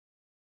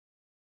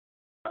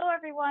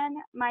everyone.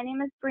 My name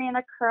is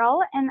Brianna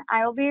Curl, and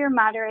I will be your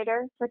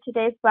moderator for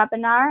today's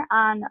webinar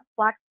on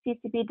Flagg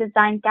PCB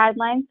design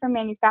guidelines for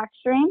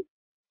manufacturing.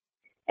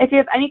 If you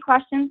have any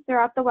questions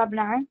throughout the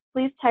webinar,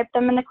 please type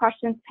them in the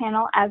questions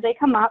panel as they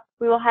come up.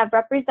 We will have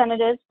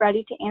representatives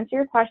ready to answer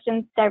your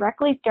questions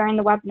directly during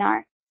the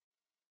webinar.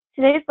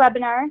 Today's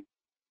webinar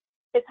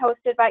is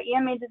hosted by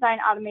EMA Design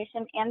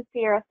Automation and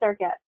Sierra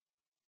Circuit.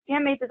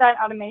 EMA Design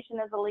Automation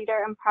is a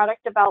leader in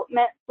product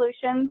development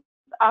solutions,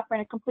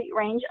 offering a complete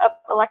range of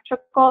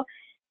electrical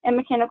and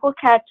mechanical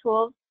CAD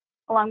tools,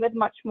 along with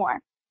much more.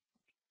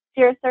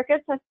 Sierra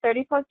Circuits has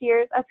 30+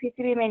 years of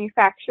PCB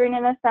manufacturing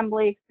and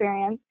assembly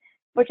experience,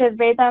 which has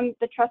made them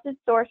the trusted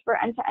source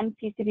for end-to-end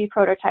PCB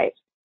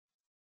prototypes.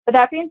 With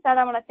that being said,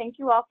 I want to thank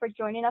you all for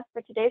joining us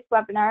for today's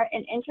webinar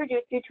and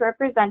introduce you to our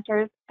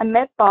presenters,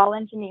 Amit Ball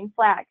and Janine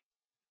Flagg.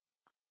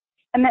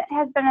 Amit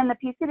has been in the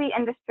PCB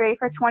industry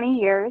for 20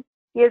 years.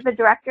 He is the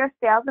Director of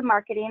Sales and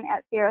Marketing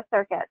at Sierra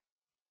Circuits.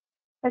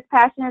 His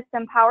passion is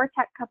to empower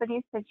tech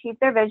companies to achieve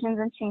their visions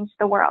and change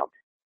the world.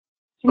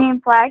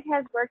 Janine Flagg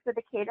has worked with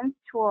the Cadence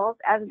tools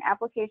as an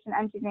application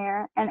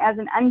engineer and as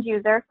an end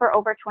user for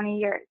over 20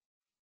 years.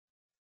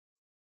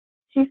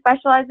 She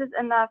specializes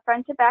in the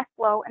front-to-back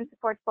flow and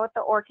supports both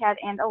the OrCAD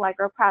and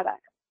Allegro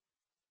products.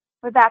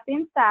 With that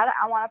being said,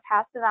 I want to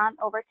pass it on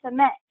over to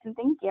Amit, and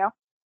thank you.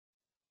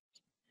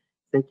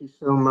 Thank you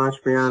so much,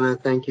 Brianna.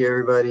 Thank you,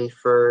 everybody,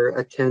 for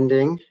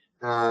attending.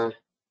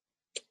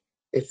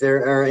 If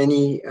there are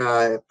any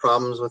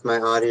problems with my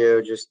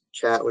audio, just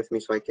chat with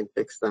me so I can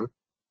fix them.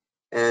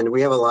 And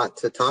we have a lot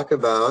to talk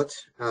about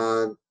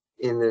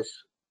in this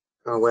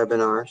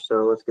webinar,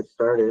 so let's get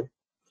started.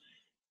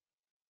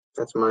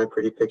 That's my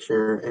pretty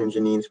picture and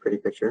Janine's pretty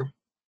picture.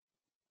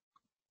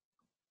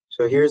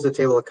 So here's the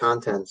table of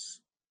contents.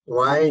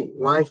 Why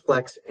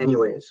Flex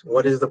anyways?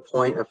 What is the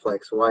point of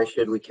Flex? Why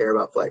should we care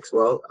about Flex?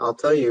 Well, I'll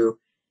tell you,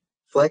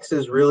 Flex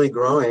is really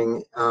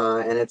growing,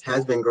 and it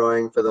has been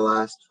growing for the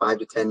last 5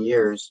 to 10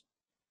 years.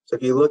 So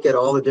if you look at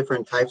all the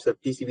different types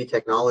of PCB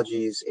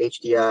technologies,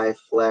 HDI,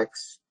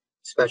 Flex,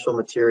 special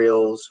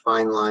materials,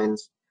 fine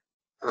lines,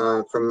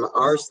 from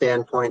our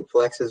standpoint,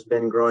 Flex has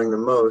been growing the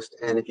most.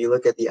 And if you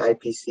look at the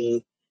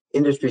IPC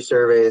industry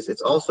surveys,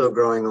 it's also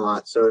growing a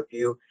lot. So if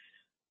you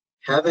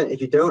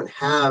don't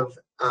have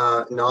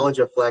knowledge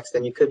of Flex,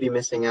 then you could be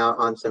missing out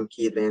on some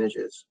key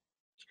advantages.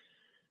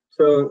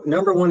 So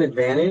number one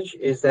advantage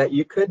is that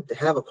you could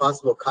have a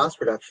possible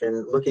cost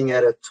reduction looking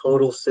at a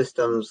total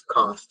systems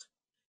cost.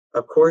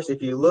 Of course,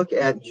 if you look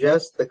at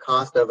just the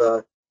cost of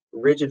a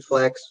rigid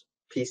flex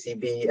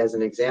PCB as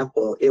an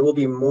example, it will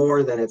be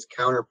more than its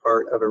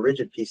counterpart of a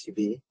rigid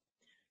PCB.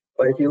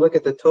 But if you look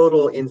at the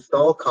total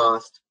install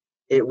cost,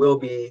 it will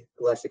be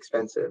less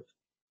expensive.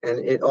 And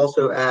it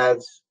also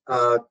adds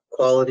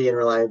quality and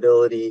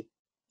reliability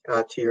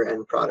to your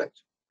end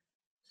product.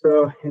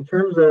 So in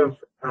terms of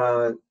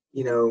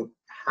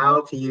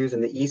how to use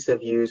and the ease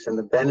of use and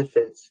the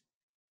benefits,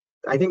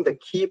 I think the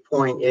key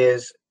point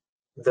is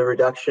the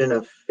reduction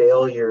of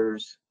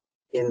failures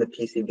in the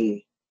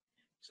PCB.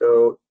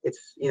 So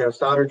it's,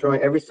 solder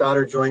joint, every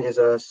solder joint is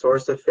a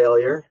source of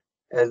failure,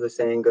 as the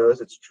saying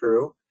goes, it's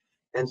true.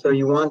 And so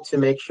you want to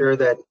make sure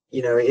that,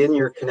 in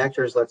your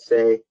connectors, let's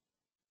say,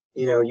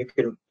 you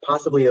could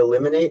possibly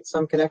eliminate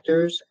some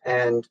connectors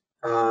and,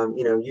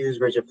 use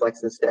rigid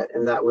flex instead,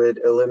 and that would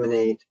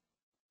eliminate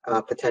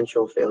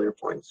potential failure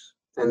points.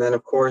 And then,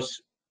 of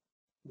course,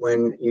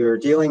 when you're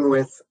dealing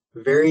with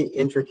very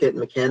intricate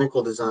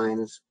mechanical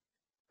designs,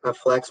 a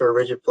flex or a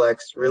rigid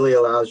flex really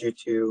allows you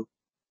to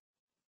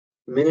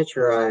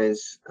miniaturize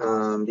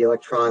the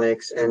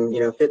electronics and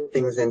fit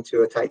things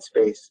into a tight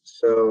space.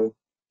 So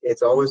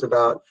it's always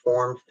about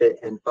form, fit,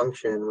 and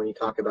function when you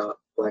talk about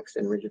flex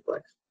and rigid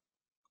flex.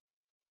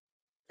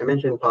 I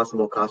mentioned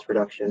possible cost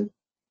reduction.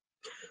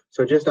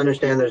 So just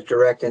understand there's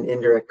direct and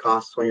indirect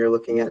costs when you're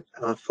looking at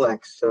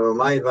Flex. So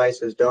my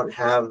advice is don't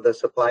have the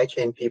supply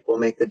chain people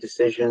make the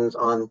decisions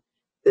on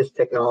this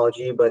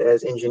technology, but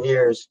as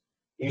engineers,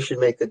 you should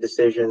make the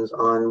decisions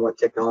on what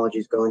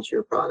technologies go into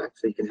your product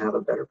so you can have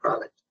a better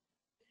product.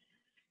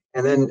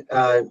 And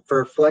then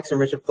for Flex and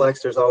rigid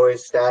flex, there's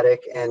always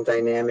static and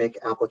dynamic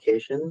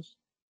applications.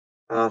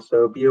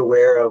 So be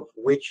aware of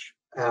which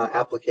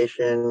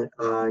application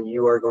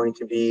you are going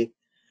to be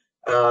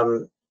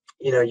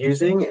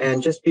using,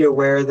 and just be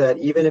aware that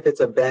even if it's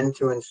a bend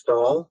to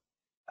install,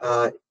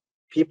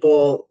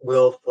 people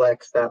will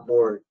flex that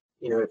board.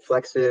 It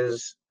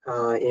flexes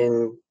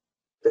in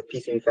the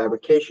PCB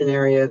fabrication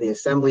area, the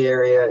assembly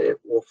area. It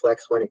will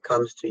flex when it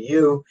comes to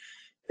you.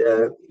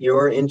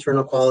 Your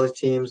internal quality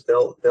teams,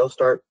 they'll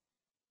start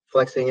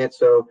flexing it.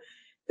 So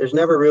there's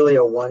never really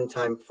a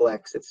one-time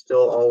flex. It's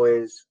still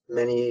always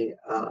many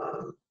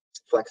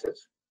flexes.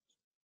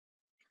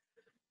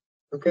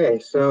 Okay,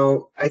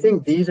 so I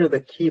think these are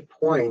the key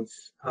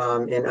points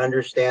in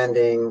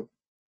understanding,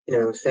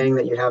 saying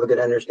that you have a good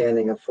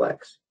understanding of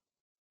flex.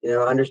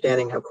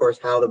 Understanding, of course,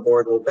 how the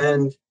board will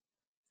bend,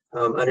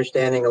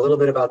 understanding a little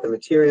bit about the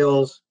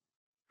materials,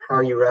 how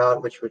you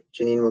route, which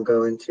Janine will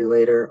go into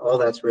later. All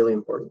that's really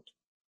important.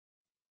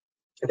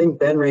 I think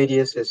bend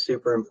radius is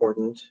super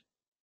important.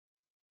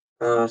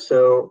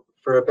 So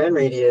for a bend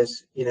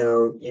radius,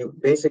 you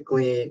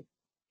basically,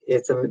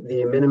 it's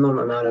the minimum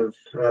amount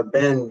of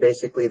bend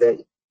basically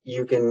that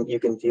you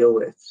can deal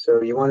with.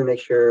 So you want to make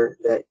sure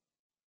that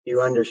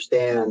you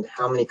understand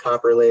how many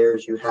copper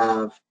layers you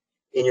have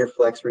in your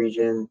flex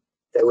region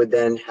that would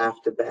then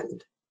have to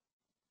bend.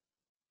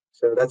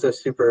 So that's a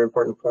super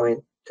important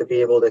point to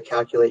be able to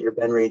calculate your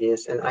bend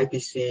radius. And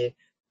IPC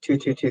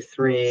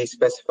 2223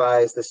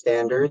 specifies the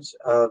standards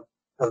of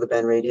the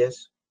bend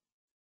radius.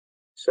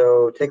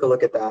 So take a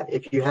look at that.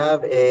 If you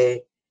have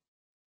a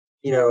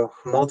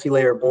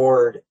multi-layer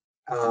board,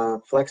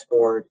 flex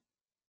board,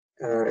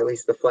 at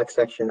least the flex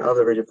section of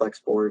the rigid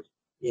flex board,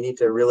 you need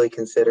to really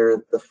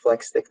consider the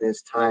flex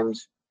thickness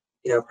times,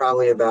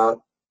 probably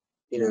about,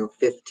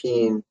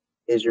 15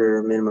 is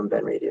your minimum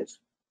bend radius.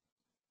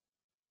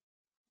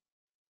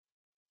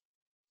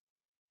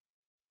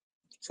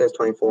 It says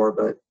 24,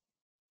 but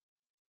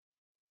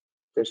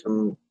there's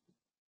some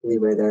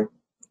leeway there.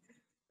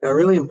 Now,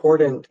 really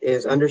important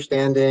is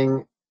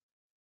understanding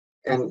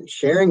and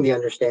sharing the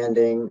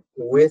understanding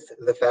with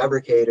the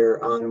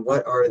fabricator on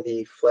what are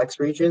the flex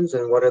regions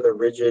and what are the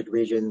rigid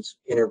regions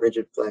in a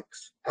rigid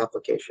flex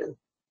application.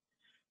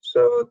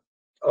 So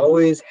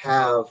always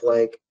have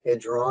like a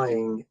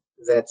drawing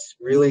that's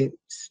really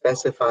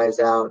specifies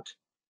out,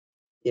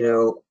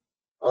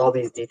 all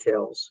these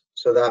details.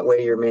 So that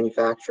way your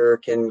manufacturer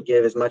can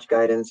give as much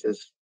guidance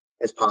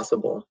as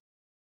possible.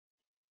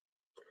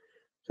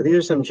 So these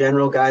are some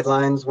general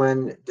guidelines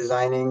when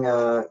designing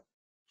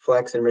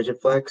flex and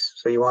rigid flex.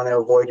 So you want to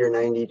avoid your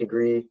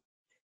 90-degree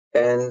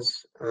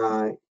bends.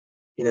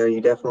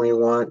 You definitely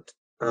want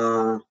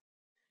to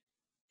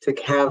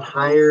have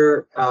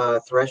higher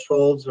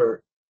thresholds,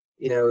 or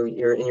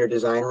you're in your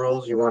design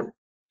rules. You want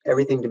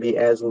everything to be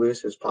as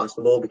loose as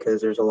possible because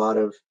there's a lot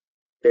of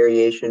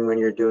variation when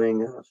you're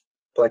doing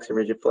flex and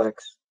rigid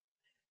flex.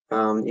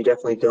 You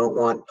definitely don't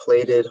want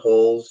plated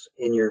holes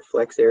in your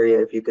flex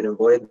area if you can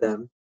avoid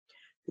them.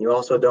 You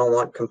also don't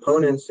want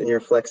components in your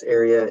flex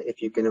area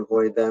if you can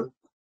avoid them,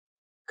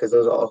 because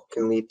those all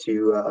can lead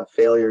to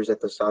failures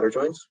at the solder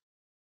joints.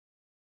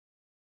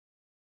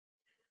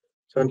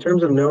 So in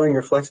terms of knowing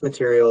your flex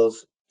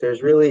materials,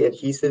 there's really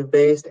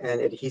adhesive-based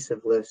and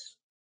adhesive-less.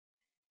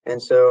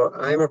 And so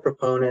I'm a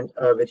proponent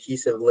of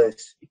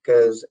adhesive-less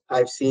because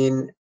I've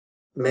seen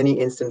many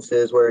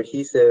instances where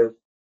adhesive,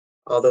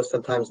 although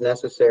sometimes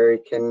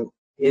necessary,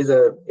 is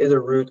a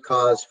root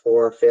cause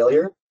for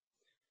failure.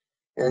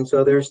 And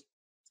so there's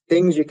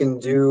things you can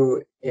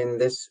do in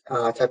this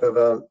type of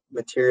a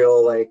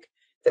material, like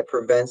that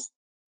prevents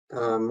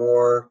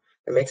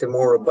it makes a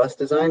more robust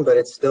design, but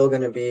it's still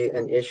going to be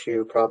an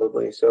issue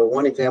probably. So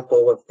one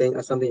example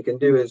of something you can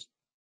do is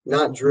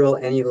not drill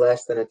any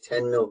less than a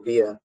 10 mil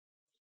via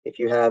if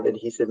you have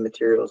adhesive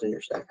materials in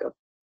your stack up.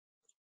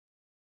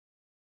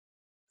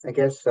 I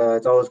guess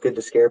it's always good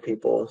to scare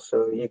people.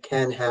 So you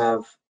can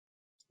have,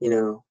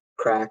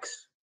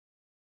 cracks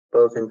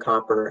both in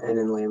copper and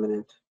in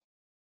laminate.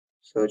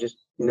 So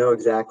just know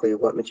exactly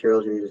what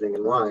materials you're using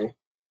and why.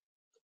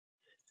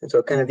 And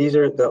so kind of these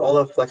are all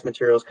of flex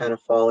materials kind of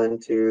fall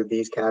into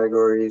these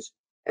categories.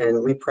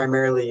 And we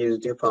primarily use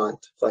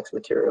DuPont flex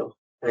material.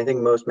 And I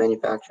think most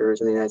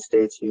manufacturers in the United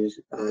States use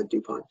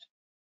DuPont.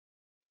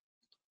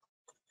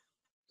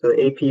 So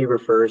the AP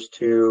refers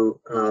to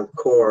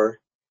core,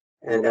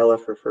 and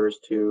LF refers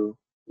to,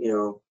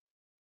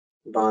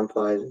 bond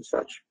plies and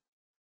such.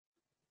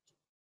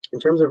 In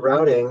terms of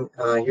routing,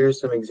 here's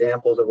some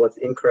examples of what's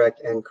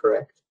incorrect and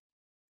correct.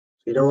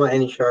 So you don't want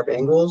any sharp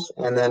angles.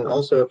 And then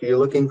also, if you're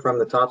looking from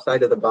the top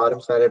side to the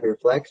bottom side of your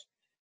flex,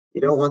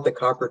 you don't want the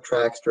copper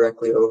tracks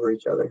directly over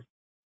each other.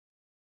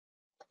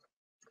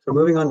 So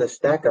moving on to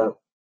stack up,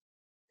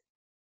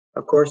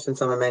 of course,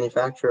 since I'm a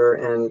manufacturer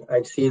and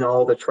I've seen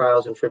all the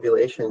trials and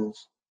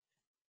tribulations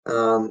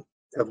of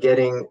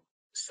getting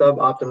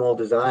suboptimal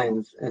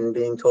designs and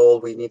being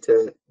told we need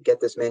to get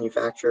this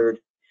manufactured,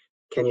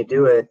 can you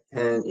do it?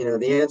 And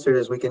the answer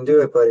is we can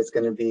do it, but it's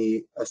going to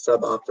be a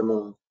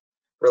suboptimal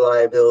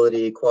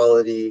reliability,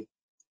 quality.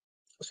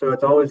 So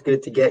it's always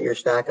good to get your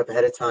stack up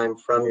ahead of time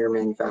from your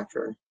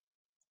manufacturer.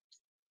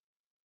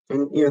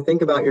 And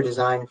think about your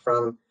design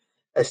from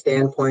a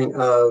standpoint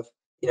of,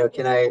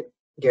 can I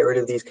get rid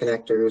of these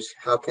connectors?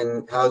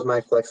 How's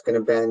my flex going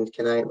to bend?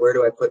 Where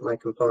do I put my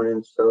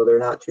components so they're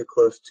not too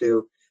close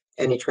to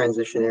any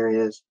transition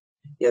areas?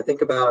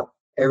 Think about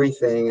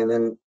everything, and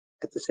then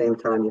at the same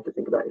time you have to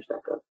think about your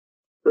stack up.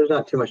 There's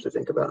not too much to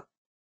think about.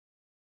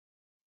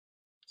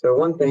 So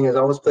one thing is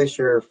always place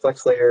your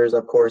flex layers,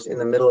 of course, in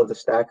the middle of the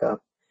stack up.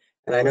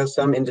 And I know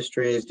some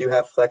industries do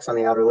have flex on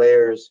the outer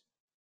layers.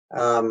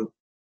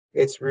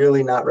 It's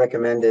really not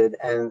recommended,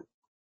 and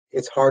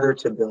it's harder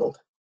to build.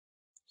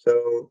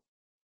 So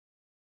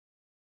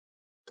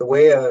the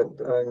way a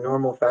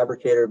normal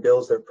fabricator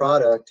builds their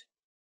product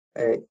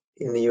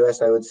in the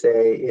US, I would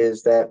say,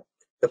 is that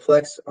the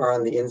flex are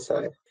on the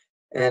inside.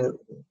 And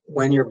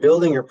when you're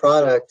building your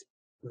product,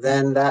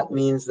 then that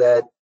means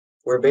that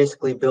we're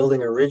basically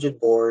building a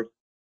rigid board,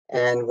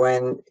 And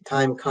when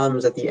time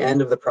comes at the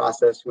end of the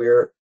process,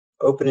 we're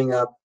opening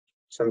up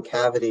some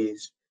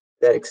cavities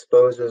that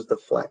exposes the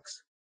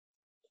flex.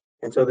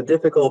 And so the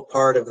difficult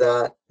part of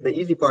that, the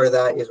easy part of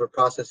that is we're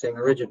processing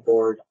a rigid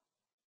board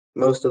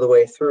most of the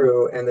way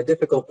through. And the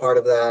difficult part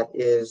of that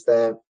is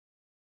that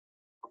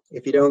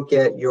if you don't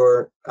get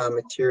your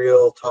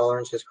material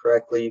tolerances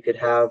correctly, you could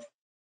have,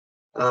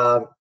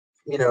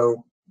 you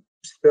know,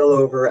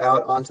 spillover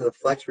out onto the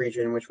flex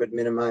region, which would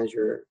minimize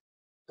your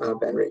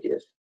bend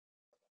radius.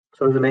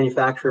 So as a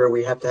manufacturer,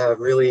 we have to have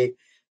really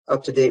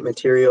up-to-date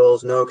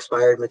materials, no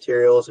expired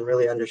materials, and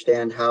really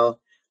understand how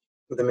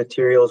the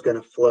material is going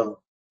to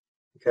flow.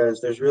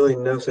 Because there's really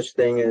no such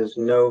thing as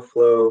no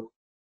flow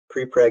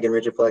pre-preg and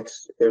rigid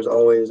flex. There's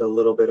always a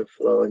little bit of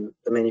flow, and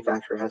the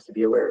manufacturer has to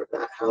be aware of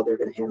that, how they're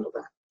going to handle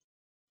that.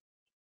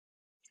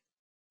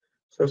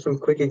 So some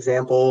quick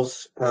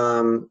examples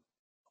of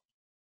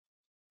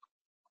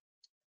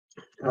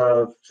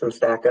some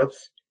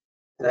stack-ups.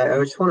 I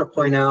just want to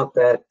point out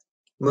that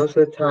most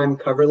of the time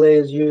cover lay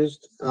is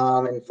used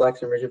in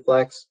flex and rigid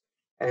flex.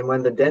 And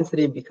when the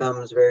density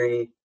becomes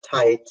very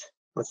tight,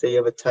 let's say you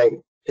have a tight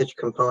pitch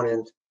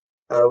component,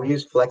 we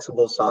use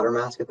flexible solder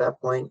mask at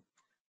that point,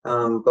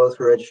 both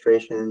for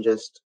registration and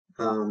just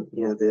you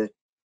know,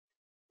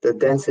 the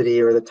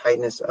density or the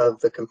tightness of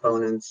the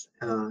components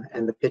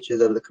and the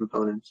pitches of the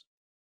components.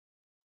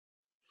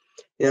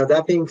 You know,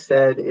 that being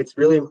said, it's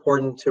really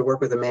important to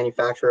work with a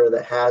manufacturer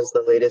that has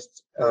the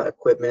latest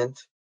equipment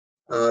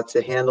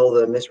to handle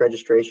the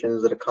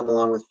misregistrations that have come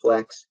along with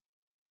flex.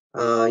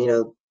 You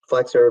know,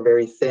 flex are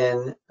very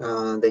thin.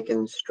 They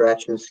can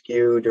stretch and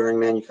skew during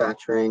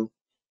manufacturing.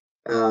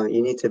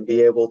 You need to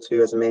be able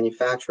to, as a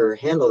manufacturer,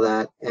 handle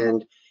that.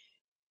 And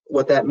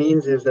what that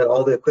means is that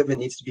all the equipment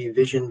needs to be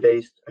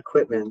vision-based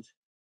equipment,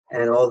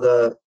 and all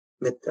the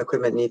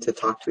equipment needs to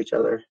talk to each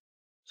other.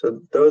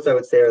 So those, I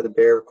would say, are the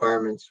bare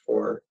requirements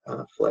for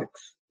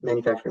flex,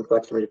 manufacturing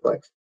flex and rigid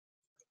flex.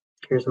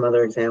 Here's some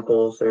other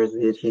examples. There's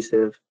the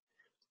adhesive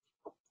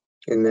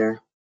in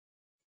there,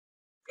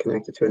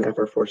 connected to an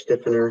FR4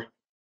 stiffener.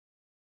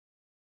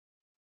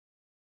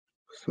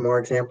 Some more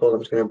examples.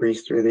 I'm just going to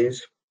breeze through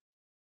these.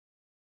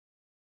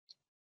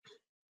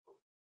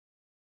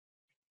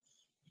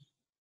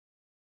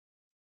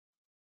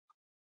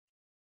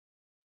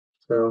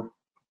 So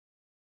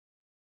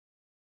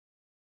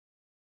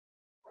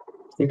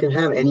you can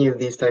have any of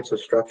these types of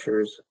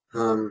structures.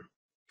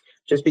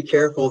 Just be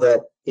careful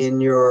that when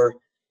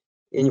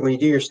you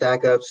do your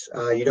stack ups,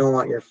 you don't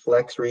want your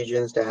flex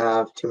regions to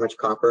have too much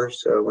copper.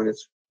 So when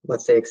it's,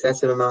 let's say,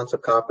 excessive amounts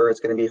of copper, it's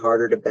going to be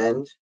harder to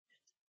bend,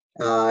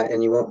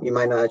 and you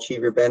might not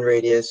achieve your bend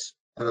radius,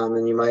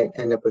 and you might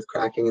end up with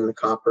cracking in the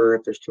copper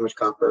if there's too much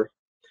copper,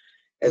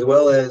 as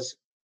well as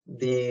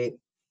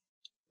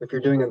if you're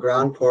doing a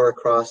ground pour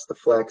across the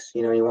flex,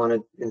 you know, you want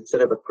to,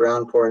 instead of a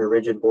ground pour in a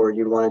rigid board,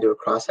 you'd want to do a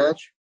crosshatch,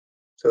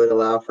 so it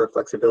allow for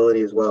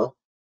flexibility as well.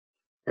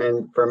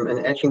 And from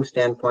an etching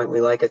standpoint,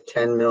 we like a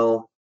 10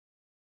 mil.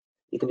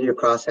 You can do your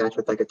crosshatch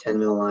with like a 10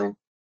 mil line.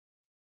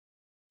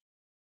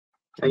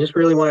 I just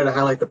really wanted to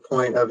highlight the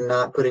point of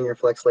not putting your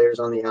flex layers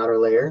on the outer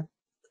layer.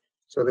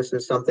 So this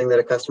is something that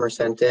a customer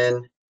sent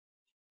in,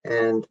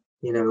 and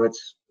you know,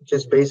 it's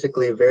just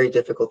basically very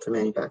difficult to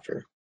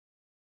manufacture.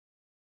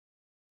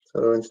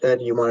 So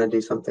instead, you want to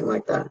do something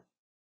like that.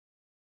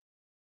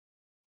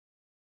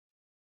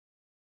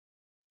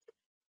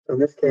 In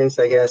this case,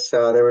 I guess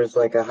there was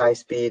like a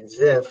high-speed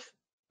ZIF,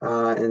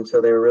 and so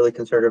they were really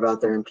concerned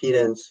about their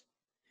impedance.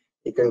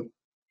 You can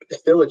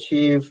still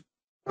achieve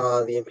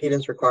the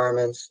impedance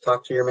requirements.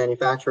 Talk to your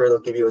manufacturer; they'll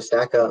give you a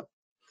stack up,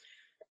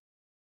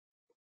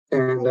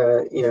 and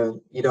you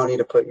know, you don't need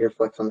to put your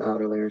flex on the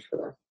outer layers for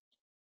that.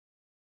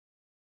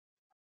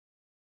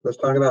 Let's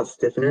talk about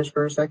stiffeners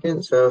for a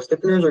second. So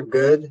stiffeners are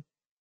good.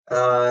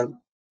 A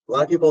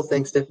lot of people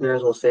think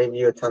stiffeners will save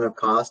you a ton of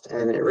cost,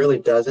 and it really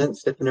doesn't.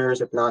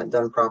 Stiffeners, if not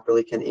done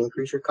properly, can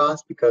increase your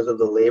cost because of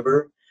the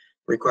labor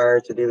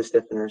required to do the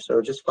stiffener.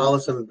 So just follow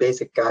some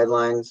basic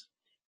guidelines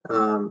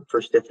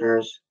for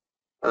stiffeners.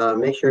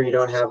 Make sure you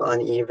don't have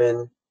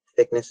uneven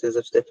thicknesses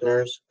of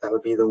stiffeners. That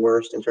would be the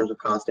worst in terms of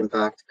cost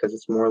impact because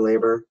it's more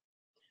labor.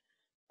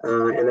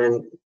 And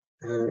then,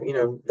 you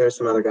know, there's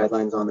some other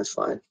guidelines on this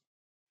slide.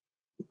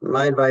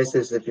 My advice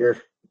is if you're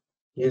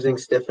using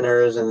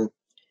stiffeners and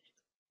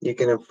you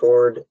can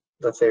afford,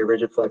 let's say, a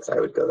rigid flex, I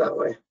would go that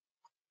way.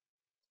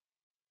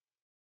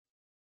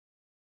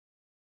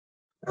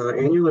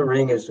 Annular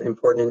ring is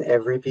important in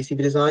every PCB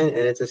design, and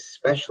it's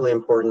especially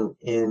important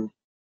in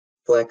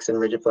flex and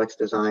rigid flex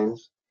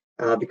designs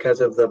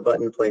because of the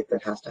button plate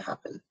that has to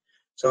happen.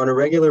 So on a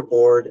regular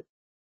board,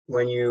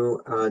 when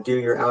you do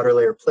your outer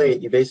layer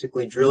plate, you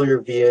basically drill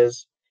your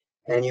vias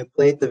and you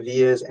plate the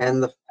vias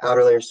and the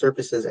outer layer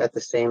surfaces at the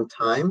same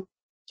time.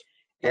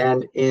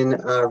 And in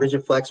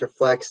rigid flex or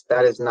flex,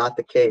 that is not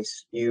the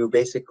case. You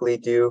basically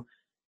do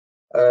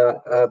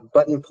a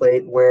button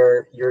plate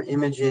where you're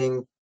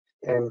imaging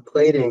and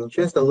plating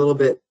just a little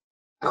bit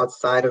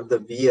outside of the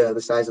via,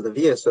 the size of the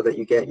via, so that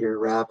you get your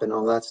wrap and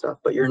all that stuff.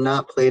 But you're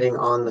not plating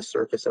on the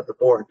surface of the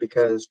board,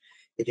 because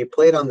if you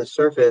plate on the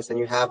surface and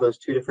you have those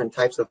two different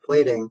types of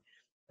plating,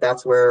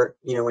 that's where,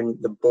 you know, when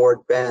the board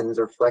bends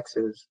or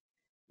flexes,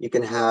 you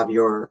can have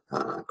your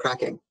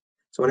cracking.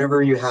 So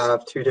whenever you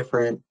have two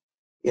different,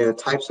 you know,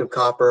 types of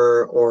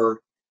copper,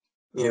 or,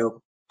 you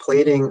know,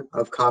 plating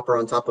of copper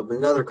on top of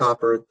another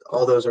copper,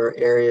 all those are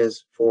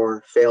areas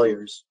for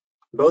failures,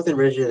 both in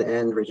rigid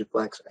and rigid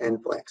flex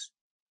and flex.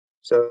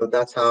 So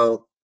that's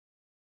how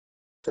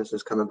this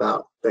has come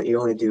about, that you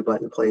only do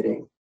button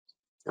plating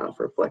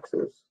for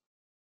flexes.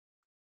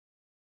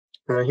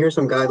 Here's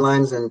some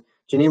guidelines, and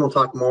Janine will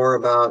talk more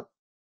about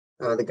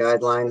the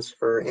guidelines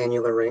for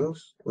annular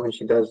rings when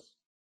she does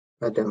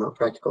a demo,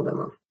 practical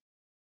demo.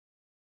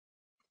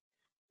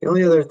 The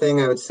only other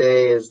thing I would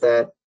say is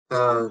that,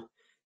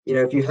 you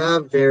know, if you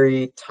have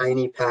very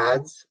tiny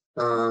pads,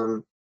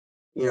 you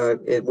know,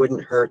 it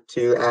wouldn't hurt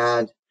to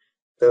add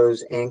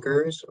those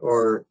anchors,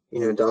 or, you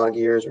know, dog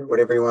ears, or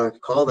whatever you want to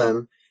call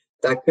them.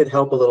 That could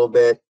help a little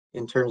bit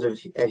in terms of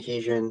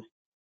adhesion.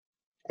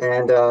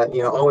 And,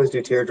 you know, always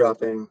do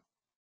teardropping.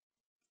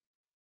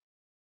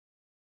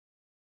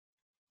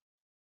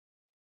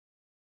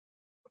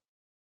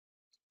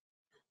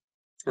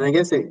 And I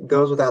guess it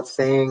goes without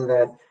saying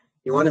that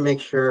you want to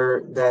make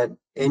sure that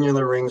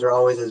annular rings are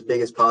always as big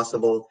as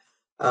possible.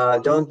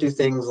 Don't do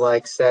things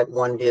like set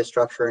one via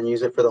structure and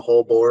use it for the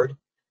whole board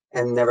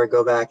and never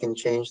go back and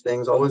change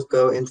things. Always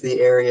go into the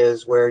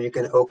areas where you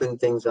can open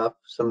things up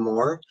some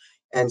more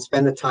and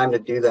spend the time to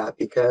do that,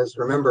 because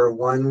remember,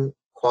 one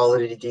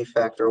quality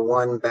defect or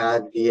one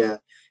bad via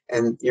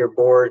and your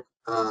board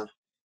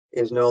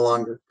is no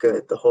longer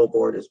good. The whole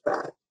board is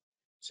bad.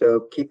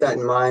 So keep that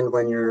in mind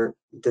when you're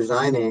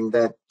designing,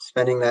 that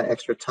spending that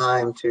extra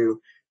time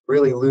to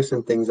really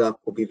loosen things up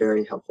will be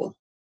very helpful.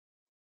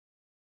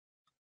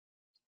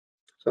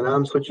 So now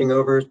I'm switching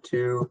over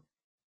to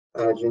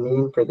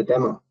Janine for the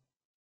demo.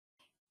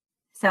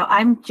 So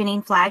I'm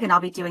Janine Flagg, and I'll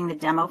be doing the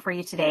demo for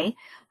you today.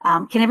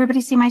 Can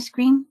everybody see my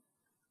screen?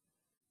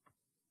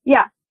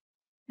 Yeah.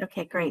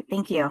 Okay, great.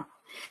 Thank you.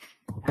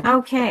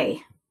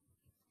 Okay.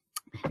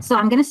 So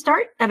I'm going to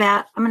start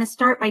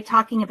by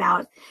talking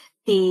about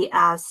the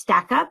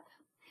stack up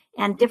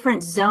and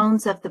different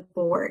zones of the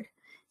board.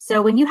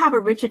 So when you have a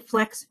rigid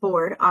flex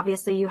board,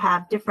 obviously you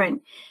have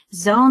different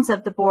zones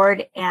of the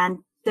board, and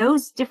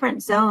those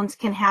different zones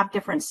can have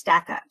different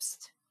stack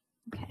ups.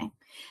 Okay.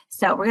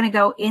 So we're going to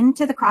go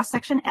into the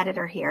cross-section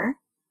editor here,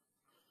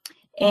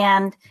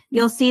 and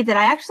you'll see that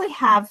I actually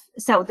have,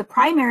 so the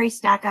primary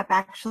stack up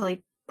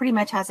actually pretty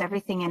much has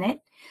everything in it.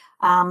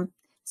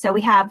 So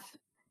we have,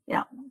 you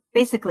know,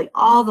 basically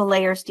all the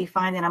layers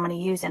defined that I'm going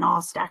to use in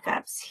all stack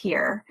ups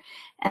here.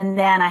 And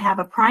then I have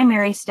a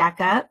primary stack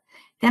up.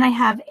 Then I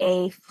have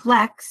a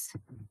flex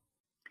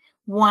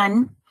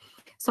one.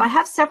 So I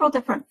have several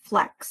different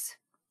flex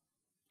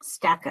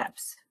stack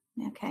ups.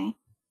 Okay.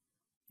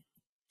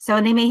 So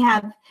they may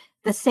have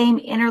the same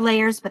inner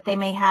layers, but they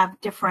may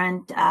have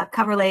different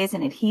cover layers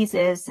and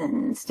adhesives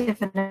and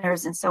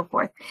stiffeners and so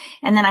forth.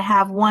 And then I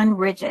have one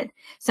rigid.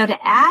 So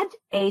to add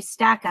a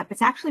stack up,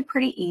 it's actually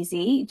pretty easy.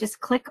 You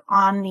just click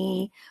on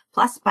the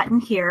plus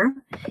button here.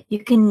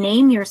 You can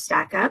name your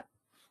stack up.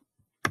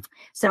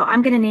 So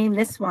I'm going to name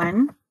this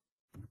one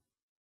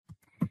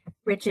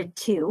rigid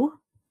 2.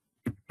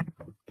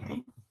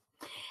 Okay.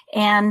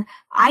 And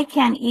I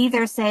can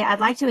either say I'd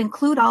like to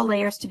include all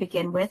layers to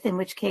begin with, in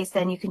which case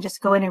then you can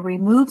just go in and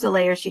remove the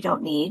layers you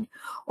don't need,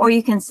 or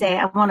you can say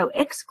I want to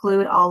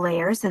exclude all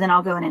layers, and then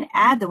I'll go in and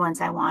add the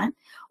ones I want,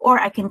 or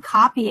I can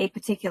copy a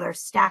particular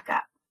stack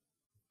up.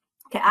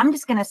 Okay, I'm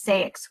just going to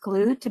say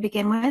exclude to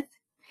begin with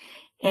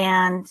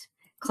and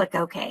click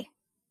OK.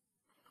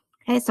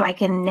 Okay, so I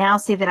can now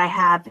see that I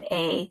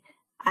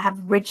have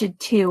rigid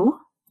 2.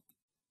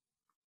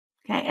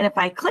 Okay, and if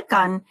I click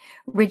on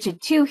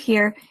rigid 2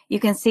 here, you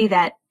can see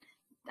that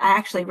I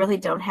actually really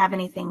don't have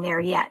anything there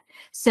yet.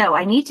 So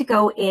I need to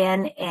go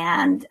in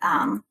and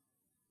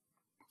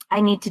I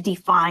need to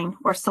define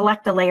or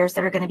select the layers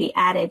that are going to be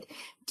added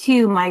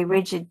to my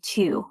rigid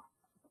 2.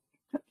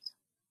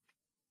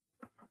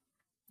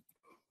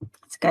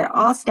 Let's go to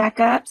all stack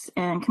ups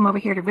and come over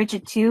here to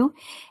rigid 2.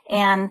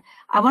 And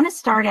I want to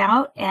start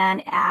out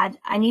and add,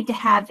 I need to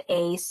have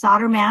a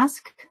solder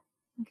mask,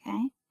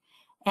 okay,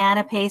 and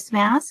a paste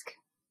mask.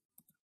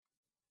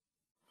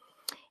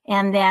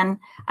 And then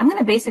I'm going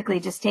to basically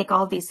just take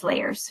all these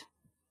layers.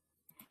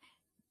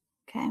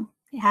 Okay,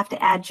 you have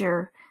to add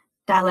your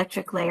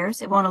dielectric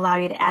layers. It won't allow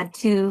you to add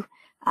 2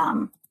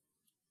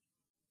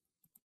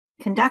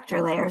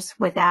 conductor layers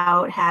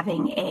without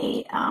having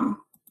a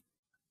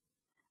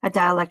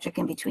dielectric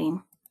in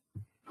between.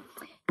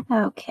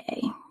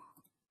 Okay,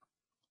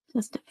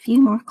 just a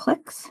few more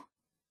clicks.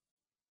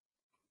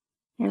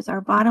 There's our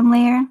bottom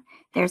layer.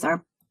 There's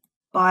our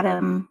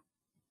bottom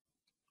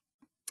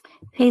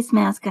paste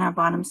mask and our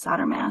bottom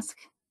solder mask.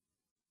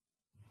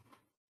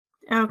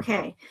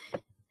 Okay,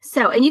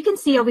 so, and you can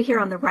see over here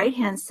on the right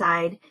hand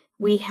side,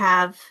 we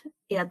have,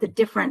 you know, the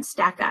different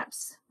stack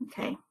ups,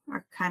 okay,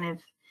 are kind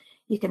of,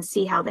 you can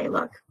see how they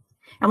look.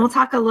 And we'll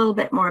talk a little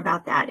bit more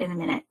about that in a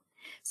minute.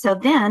 So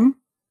then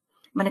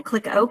I'm going to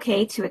click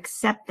OK to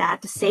accept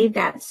that, to save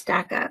that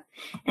stack up.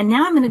 And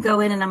now I'm going to go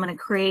in and I'm going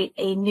to create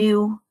a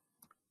new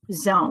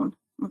zone.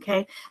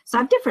 Okay, so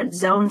I have different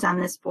zones on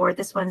this board.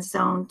 This one's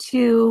zone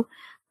 2.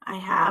 I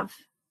have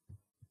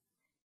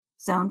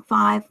zone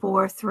 5,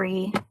 4,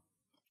 3.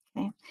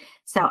 Okay,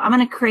 so I'm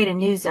going to create a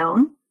new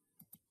zone.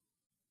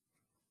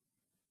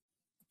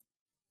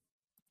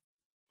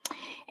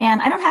 And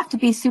I don't have to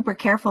be super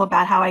careful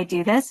about how I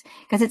do this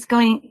because it's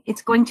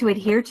going to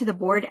adhere to the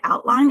board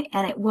outline,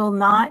 and it will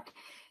not,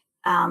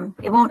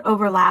 it won't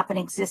overlap an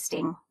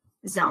existing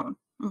zone.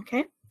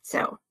 Okay,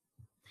 so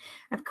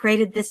I've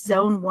created this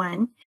zone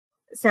 1.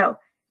 So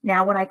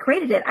now when I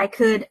created it, I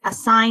could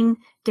assign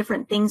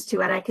different things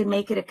to it. I could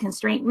make it a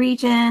constraint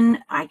region.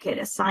 I could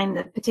assign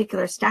the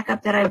particular stack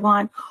up that I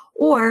want,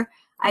 or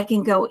I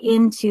can go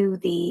into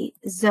the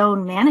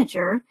zone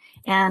manager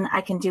and I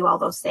can do all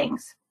those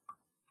things.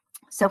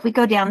 So if we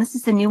go down, this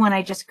is the new one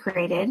I just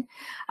created.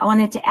 I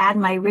wanted to add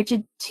my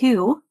rigid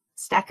 2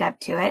 stack up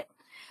to it,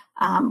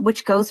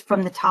 which goes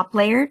from the top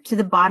layer to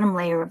the bottom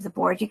layer of the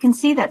board. You can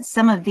see that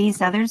some of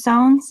these other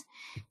zones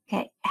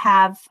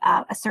have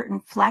a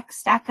certain flex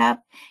stack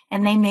up,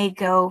 and they may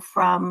go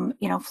from,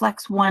 you know,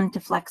 flex 1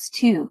 to flex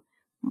 2.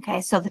 Okay,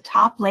 so the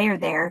top layer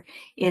there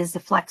is the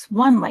flex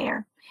 1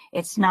 layer.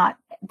 It's not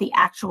the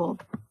actual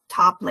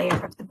top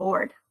layer of the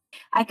board.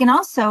 I can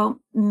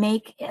also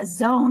make a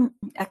zone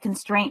a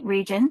constraint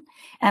region,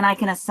 and I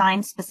can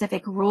assign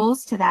specific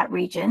rules to that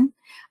region.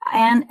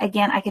 And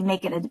again, I can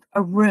make it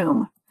a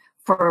room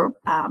for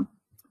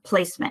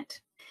placement.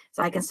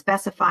 So I can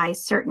specify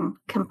certain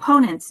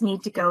components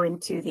need to go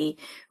into the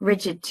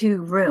rigid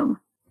 2 room.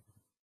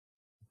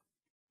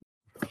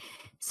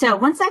 So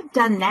once I've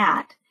done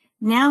that,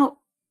 now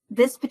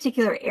this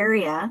particular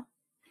area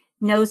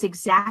knows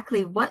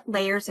exactly what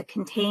layers are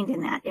contained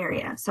in that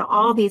area. So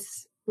all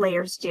these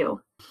layers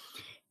do.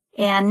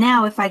 And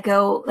now if I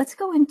go, let's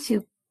go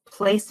into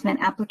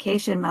placement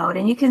application mode,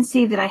 and you can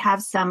see that I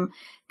have some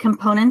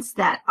components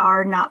that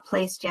are not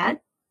placed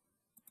yet.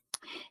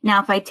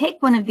 Now if I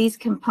take one of these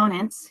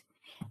components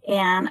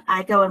and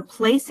I go and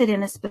place it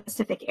in a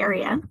specific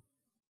area,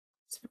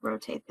 let's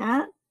rotate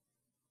that,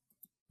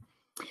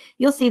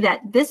 you'll see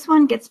that this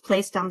one gets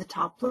placed on the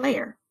top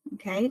layer,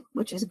 okay,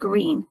 which is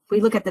green. If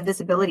we look at the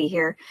visibility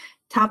here,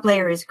 top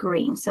layer is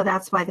green, so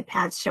that's why the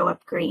pads show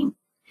up green.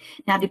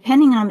 Now,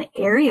 depending on the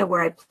area where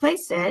I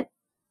place it,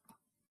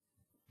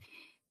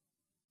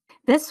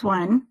 this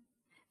one,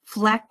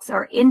 flex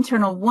or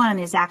internal 1,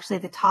 is actually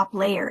the top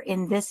layer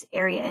in this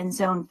area in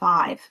zone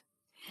 5.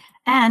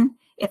 And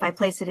if I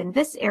place it in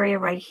this area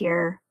right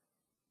here,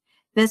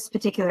 this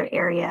particular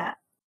area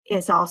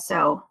is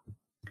also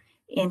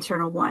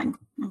internal 1,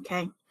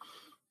 okay?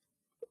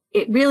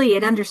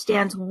 It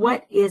understands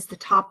what is the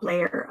top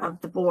layer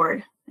of the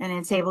board, and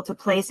it's able to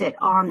place it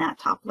on that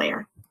top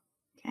layer.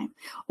 Okay.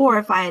 Or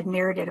if I had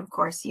mirrored it, of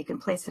course, you can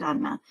place it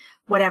on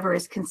whatever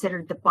is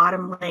considered the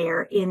bottom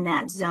layer in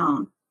that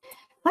zone.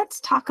 Let's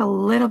talk a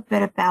little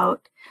bit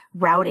about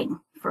routing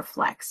for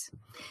Flex.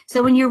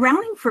 So when you're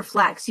routing for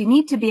Flex, you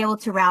need to be able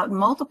to route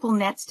multiple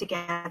nets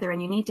together,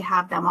 and you need to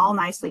have them all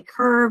nicely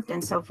curved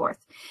and so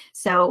forth.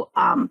 So,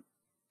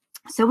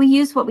 so we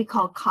use what we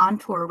call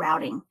contour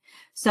routing.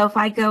 So if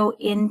I go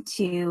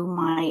into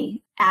my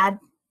Add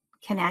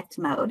Connect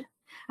mode,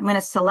 I'm going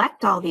to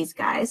select all these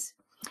guys.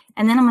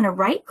 And then I'm going to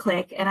right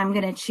click and I'm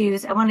going to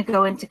choose, I want to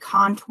go into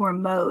contour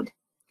mode.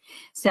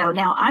 So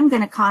now I'm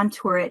going to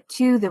contour it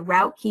to the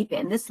route keep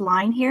in. This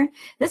line here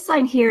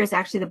is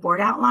actually the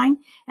board outline,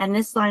 and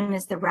this line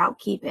is the route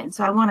keep in.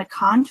 So I want to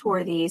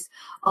contour these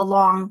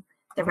along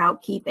the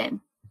route keep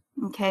in.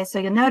 Okay, so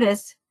you'll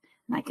notice,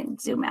 and I can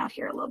zoom out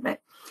here a little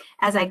bit,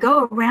 as I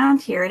go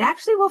around here, it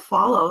actually will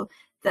follow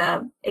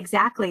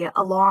exactly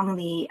along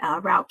the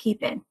route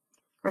keep in.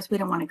 Of course, we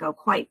don't want to go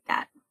quite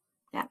that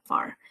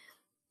far.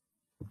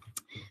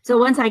 So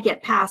once I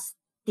get past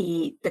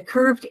the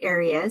curved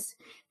areas,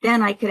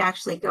 then I could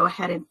actually go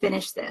ahead and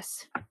finish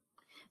this.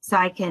 So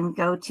I can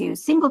go to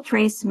single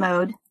trace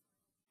mode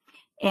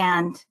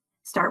and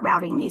start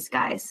routing these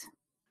guys.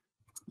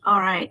 All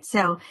right,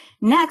 so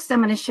next I'm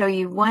going to show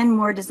you one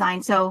more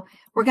design. So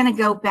we're going to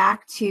go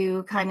back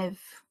to kind of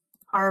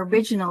our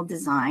original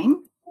design.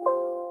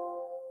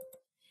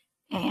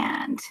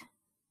 And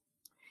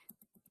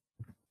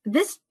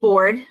this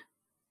board,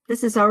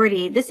 this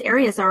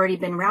area has already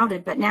been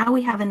routed, but now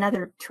we have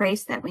another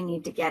trace that we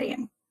need to get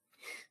in.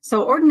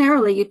 So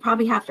ordinarily, you'd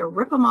probably have to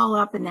rip them all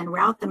up and then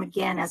route them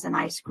again as a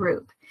nice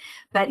group.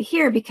 But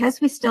here,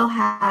 because we still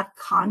have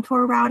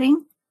contour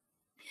routing,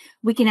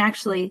 we can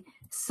actually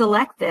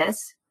select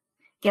this.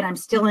 Again, I'm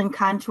still in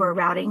contour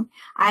routing.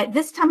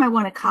 This time I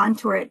want to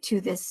contour it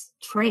to this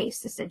trace,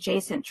 this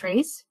adjacent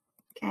trace.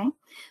 Okay,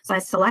 so I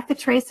select the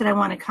trace that I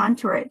want to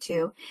contour it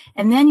to,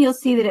 and then you'll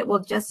see that it will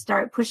just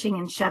start pushing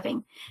and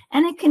shoving.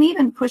 And it can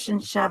even push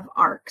and shove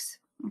arcs.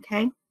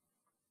 Okay,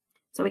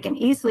 so we can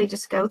easily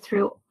just go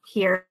through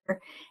here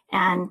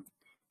and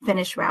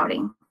finish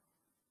routing.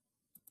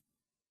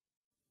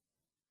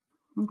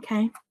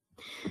 Okay,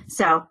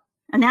 so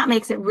And that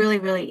makes it really,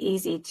 really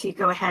easy to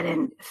go ahead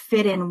and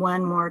fit in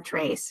one more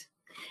trace.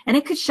 And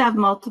it could shove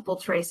multiple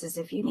traces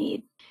if you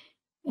need.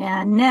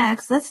 And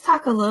next, let's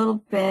talk a little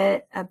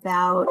bit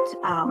about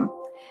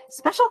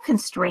special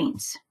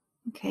constraints.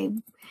 Okay,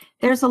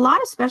 there's a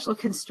lot of special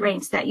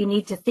constraints that you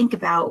need to think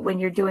about when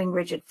you're doing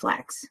rigid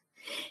flex.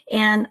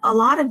 And a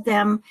lot of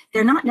them,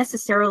 they're not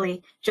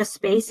necessarily just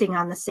spacing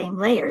on the same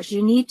layers.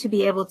 You need to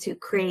be able to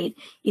create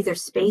either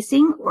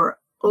spacing or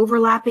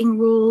overlapping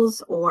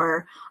rules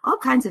or all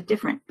kinds of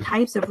different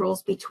types of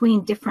rules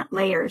between different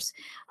layers,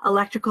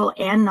 electrical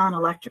and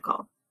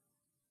non-electrical.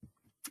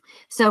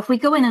 So if we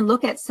go in and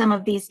look at some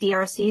of these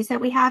DRCs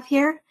that we have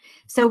here,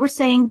 so we're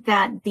saying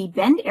that the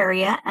bend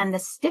area and the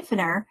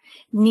stiffener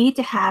need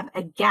to have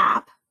a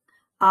gap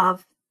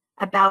of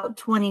about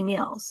 20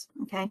 mils,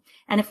 okay?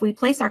 And if we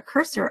place our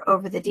cursor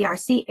over the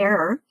DRC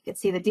error, you can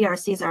see the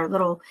DRCs are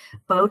little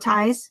bow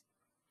ties.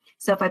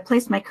 So if I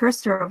place my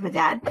cursor over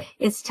that,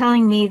 it's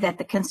telling me that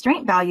the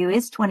constraint value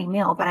is 20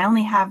 mil, but I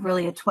only have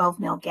really a 12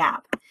 mil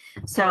gap.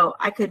 So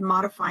I could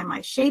modify my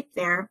shape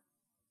there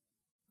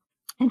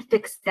and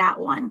fix that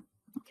one,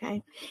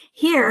 okay?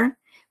 Here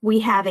we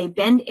have a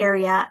bend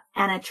area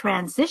and a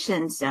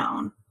transition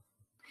zone,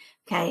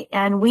 okay?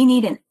 And we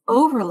need an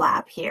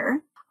overlap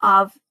here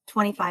of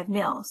 25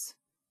 mils.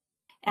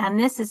 And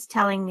this is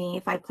telling me,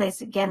 if I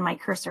place again my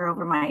cursor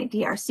over my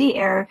DRC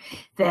error,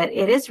 that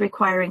it is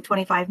requiring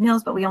 25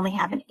 mils, but we only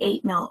have an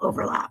 8 mil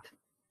overlap.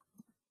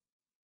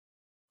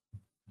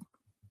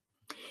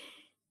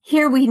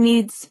 Here we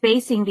need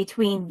spacing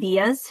between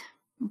vias.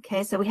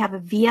 Okay, so we have a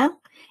via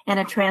and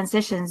a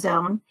transition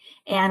zone,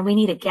 and we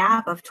need a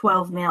gap of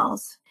 12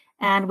 mils,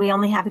 and we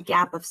only have a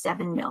gap of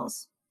 7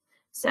 mils.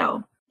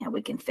 So yeah,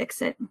 we can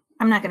fix it.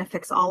 I'm not going to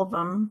fix all of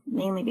them,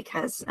 mainly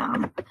because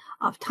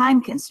of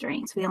time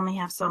constraints. We only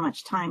have so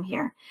much time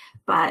here.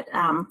 But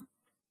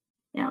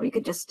you know, you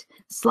could just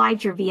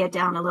slide your via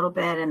down a little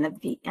bit, and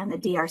the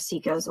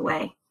DRC goes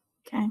away.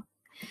 Okay.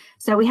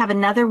 So we have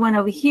another one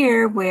over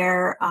here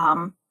where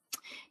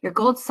your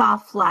gold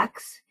soft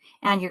flex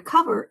and your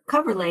cover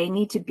lay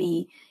need to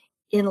be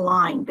in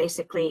line,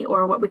 basically,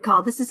 or what we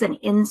call, this is an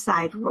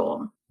inside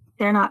rule.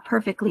 They're not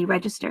perfectly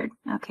registered.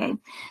 Okay,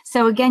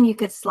 so again, you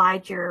could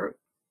slide your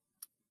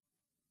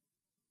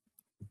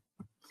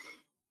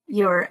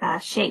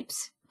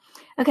shapes.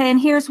 Okay, and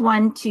here's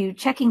one to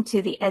checking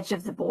to the edge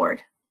of the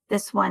board.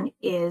 This one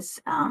is,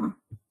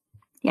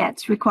 yeah,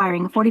 it's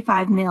requiring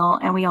 45 mil,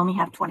 and we only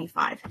have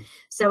 25.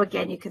 So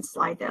again, you can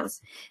slide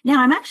those.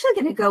 Now, I'm actually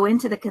going to go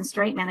into the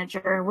constraint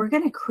manager, and we're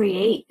going to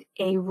create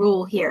a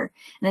rule here,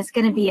 and it's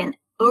going to be an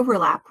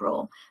overlap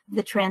rule,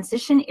 the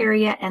transition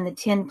area and the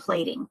tin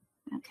plating.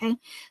 Okay,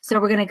 so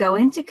we're going to go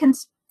into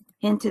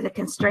the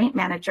constraint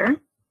manager,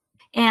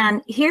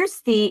 and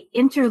here's the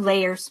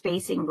interlayer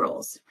spacing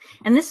rules.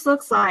 And this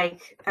looks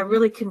like a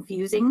really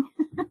confusing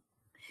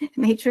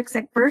matrix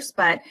at first,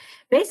 but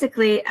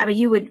basically, I mean,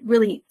 you would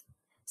really,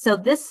 so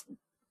this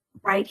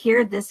right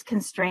here, this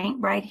constraint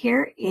right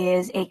here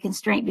is a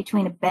constraint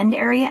between a bend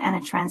area and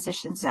a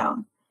transition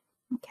zone,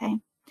 okay,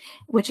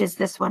 which is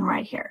this one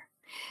right here.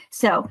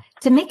 So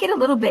to make it a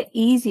little bit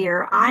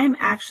easier, I'm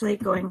actually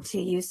going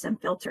to use some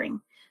filtering.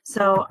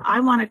 So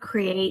I want to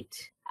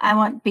create, I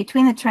want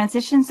between the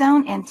transition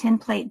zone and tin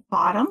plate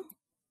bottom,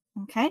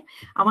 okay,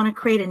 I want to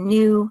create a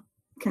new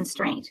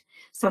constraint.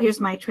 So here's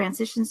my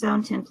transition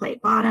zone, tin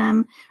plate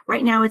bottom.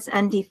 Right now it's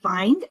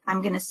undefined.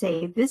 I'm going to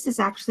say this is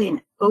actually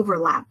an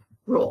overlap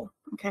rule,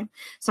 okay.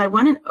 So I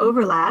want an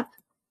overlap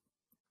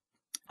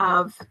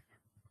of,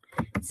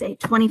 say,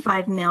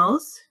 25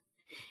 mils,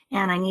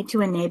 and I need to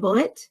enable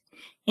it.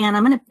 And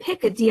I'm going to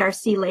pick a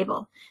DRC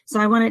label. So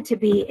I want it to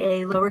be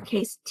a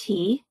lowercase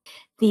t.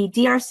 The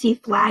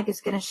DRC flag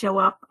is going to show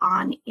up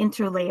on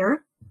interlayer,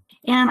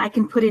 and I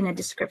can put in a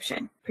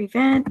description.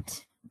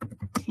 Prevent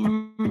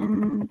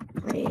tin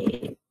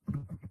plate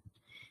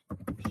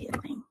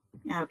peeling.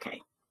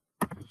 Okay.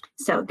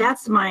 So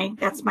that's my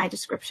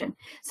description.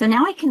 So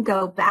now I can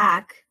go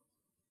back,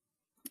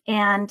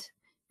 and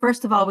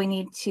first of all, we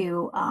need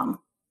to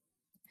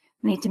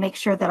make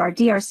sure that our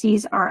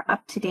DRCs are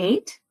up to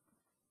date.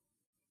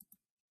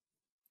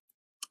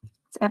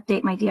 Let's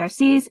update my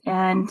DRCs,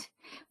 and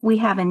we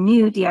have a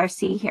new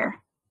DRC here.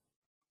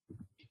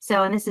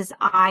 So, and this is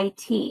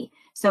IT.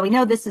 So we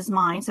know this is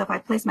mine. So if I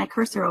place my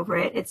cursor over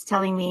it, it's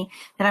telling me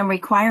that I'm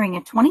requiring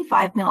a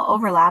 25 mil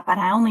overlap, and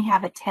I only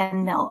have a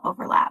 10 mil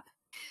overlap.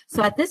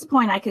 So at this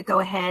point, I could go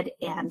ahead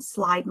and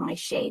slide my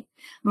shape.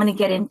 I'm going to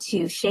get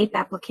into shape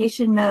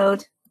application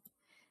mode,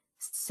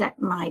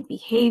 set my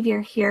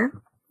behavior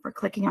here for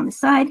clicking on the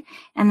side,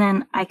 and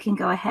then I can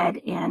go ahead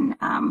and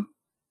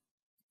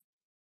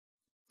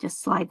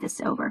just slide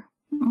this over.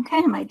 Okay,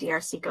 and my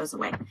DRC goes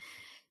away.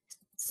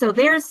 So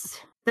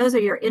those are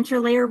your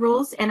interlayer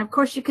rules, and of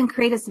course you can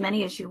create as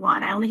many as you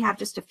want. I only have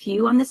just a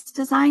few on this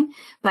design,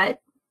 but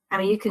I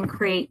mean, you can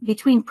create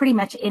between pretty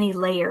much any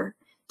layer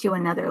to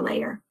another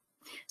layer.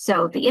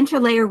 So the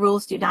interlayer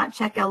rules do not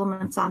check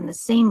elements on the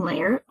same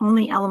layer,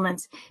 only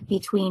elements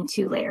between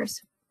two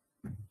layers.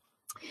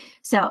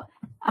 So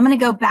I'm going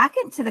to go back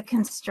into the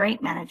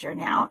constraint manager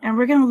now, and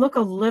we're going to look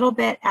a little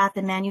bit at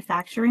the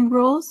manufacturing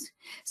rules.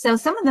 So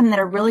some of them that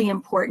are really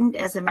important,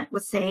 as I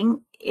was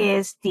saying,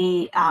 is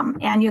the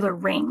annular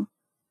ring.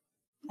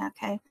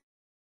 Okay.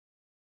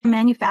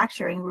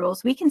 Manufacturing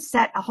rules, we can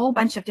set a whole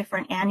bunch of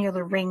different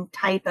annular ring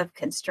type of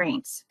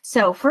constraints.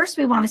 So first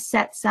we want to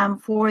set some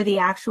for the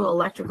actual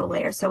electrical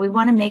layer. So we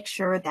want to make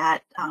sure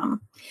that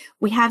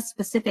we have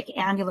specific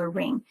annular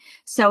ring.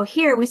 So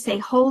here we say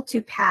hole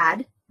to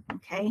pad.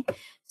 Okay,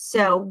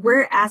 so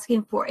we're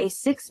asking for a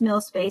 6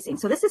 mil spacing.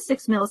 So this is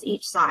 6 mils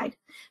each side.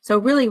 So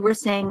really we're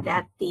saying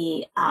that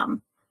the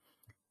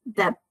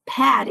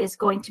pad is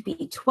going to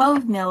be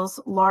 12 mils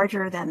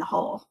larger than the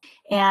hole.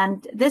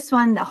 And this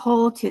one, the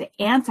hole to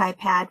the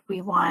anti-pad,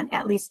 we want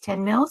at least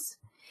 10 mils.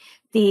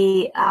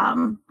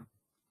 Or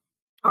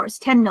it's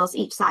 10 mils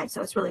each side,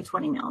 so it's really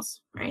 20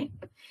 mils, right?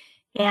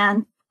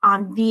 And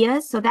on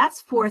vias, so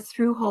that's for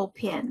through hole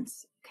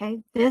pins,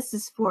 okay? This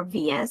is for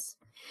vias.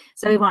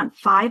 So we want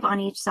 5 on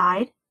each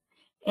side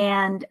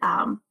and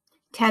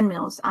 10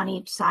 mils on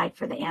each side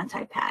for the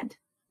anti-pad,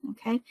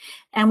 okay?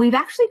 And we've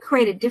actually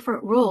created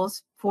different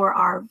rules for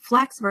our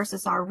flex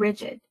versus our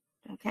rigid,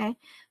 okay?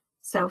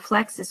 So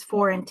flex is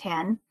 4 and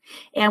 10.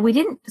 And we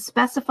didn't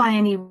specify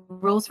any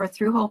rules for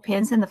through-hole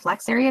pins in the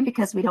flex area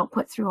because we don't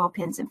put through-hole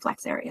pins in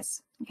flex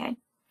areas, okay?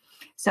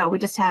 So we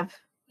just have,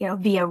 you know,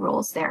 via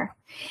rules there.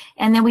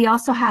 And then we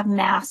also have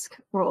mask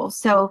rules.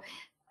 So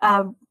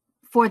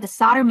for the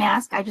solder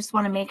mask, I just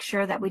want to make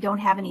sure that we don't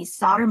have any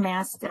solder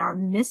masks that are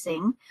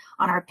missing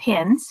on our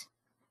pins.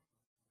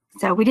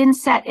 So we didn't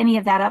set any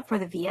of that up for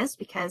the vias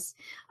because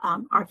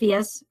our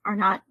vias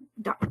are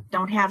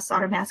don't have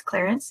solder mask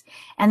clearance.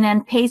 And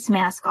then paste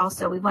mask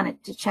also, we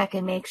wanted to check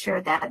and make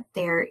sure that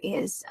there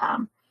is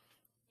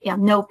you know,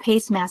 no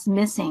paste mask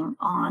missing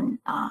on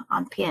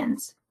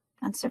pins,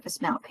 on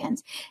surface mount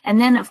pins. And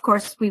then of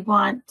course we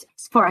want,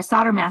 for our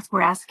solder mask,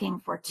 we're asking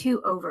for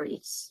 2 over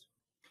each.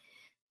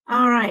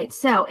 All right,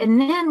 so,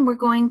 and then we're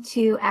going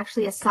to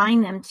actually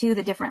assign them to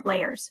the different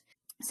layers.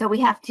 So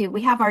we have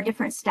our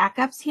different stack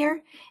ups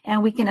here,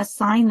 and we can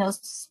assign those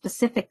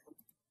specific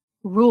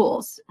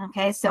rules,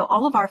 okay? So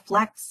all of our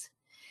flex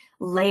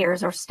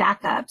layers or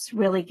stack ups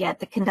really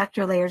get the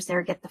conductor layers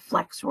there, get the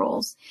flex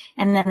rules,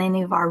 and then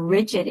any of our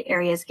rigid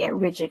areas get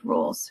rigid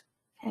rules,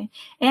 okay?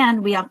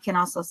 And we can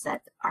also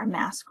set our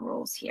mask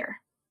rules here.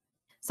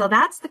 So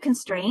that's the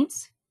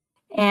constraints.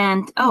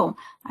 And, oh,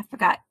 I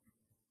forgot.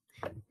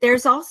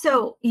 There's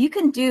also, you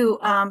can do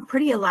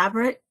pretty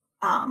elaborate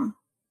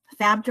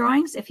fab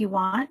drawings if you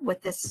want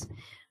with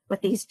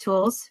these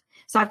tools.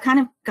 So I've kind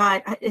of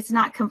got, it's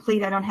not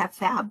complete, I don't have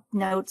fab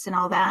notes and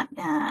all that,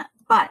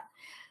 but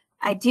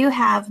I do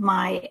have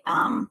my,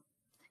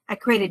 I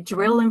created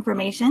drill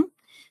information.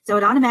 So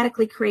it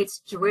automatically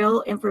creates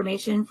drill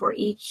information for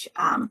each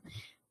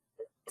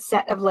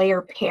set of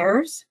layer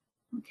pairs.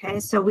 Okay,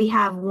 so we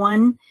have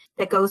one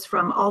that goes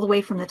from all the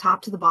way from the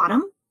top to the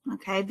bottom.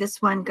 Okay,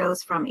 this one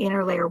goes from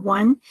interlayer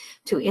 1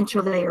 to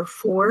interlayer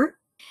 4.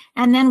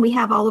 And then we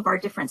have all of our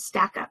different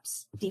stack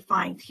ups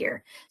defined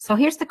here. So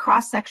here's the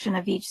cross section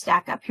of each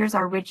stack up. Here's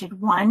our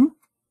rigid 1.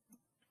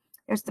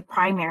 There's the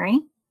primary.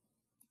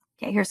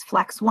 Okay, here's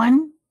flex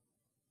 1,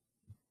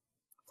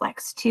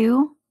 flex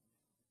 2,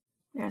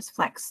 there's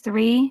flex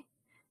 3,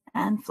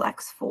 and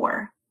flex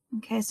 4.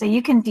 Okay, so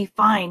you can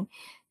define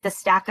the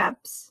stack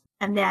ups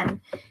and then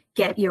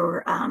get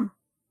your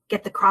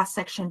get the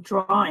cross-section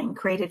drawing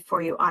created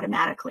for you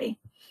automatically.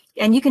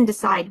 And you can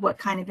decide what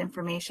kind of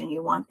information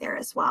you want there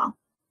as well.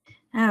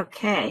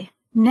 Okay,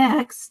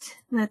 next,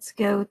 let's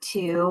go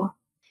to,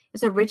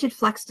 it's a rigid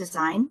flex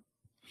design.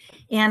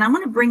 And I'm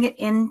going to bring it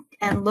in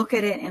and look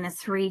at it in a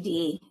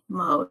 3D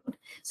mode.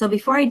 So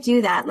before I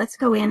do that, let's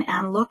go in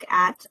and look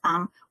at,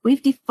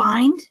 we've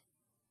defined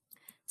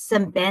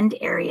some bend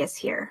areas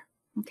here.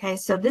 Okay,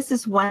 so this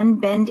is one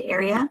bend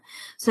area.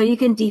 So you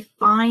can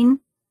define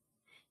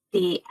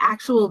the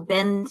actual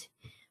bend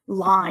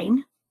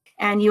line,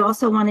 and you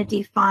also want to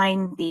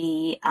define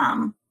the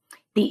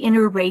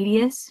inner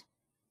radius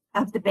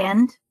of the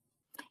bend.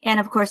 And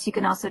of course, you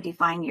can also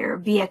define your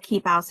via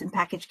keep outs and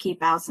package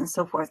keep outs and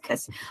so forth,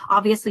 because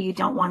obviously you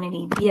don't want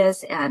any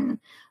vias and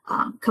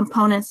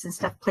components and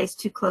stuff placed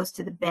too close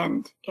to the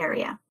bend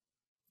area.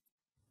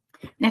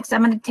 Next,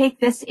 I'm going to take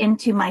this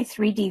into my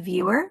 3D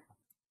viewer,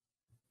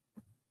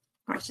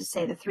 or I should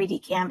say the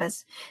 3D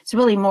canvas. It's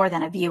really more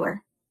than a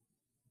viewer.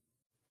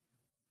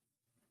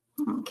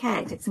 Okay,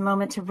 it takes a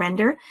moment to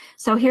render.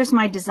 So here's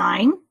my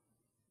design.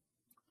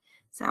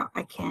 So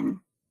I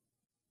can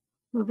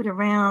move it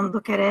around,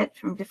 look at it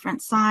from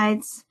different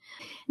sides.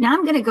 Now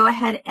I'm going to go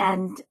ahead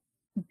and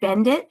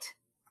bend it.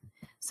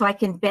 So I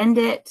can bend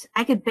it.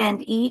 I could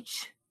bend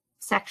each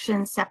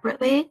section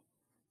separately.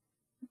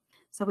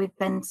 So we've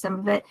bent some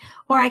of it,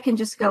 or I can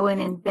just go in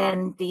and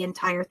bend the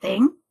entire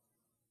thing.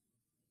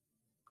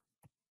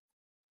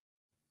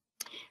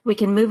 We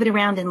can move it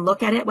around and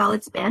look at it while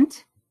it's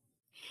bent.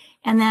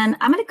 And then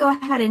I'm going to go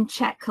ahead and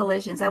check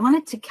collisions. I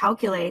wanted to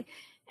calculate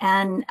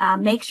and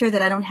make sure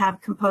that I don't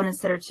have components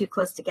that are too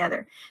close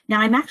together.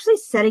 Now I'm actually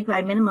setting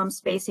my minimum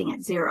spacing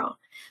at 0.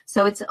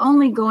 So it's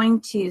only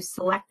going to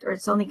select, or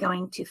it's only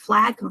going to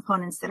flag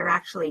components that are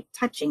actually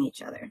touching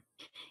each other.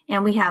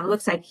 And we have,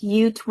 looks like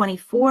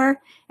U24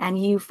 and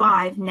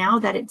U5, now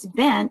that it's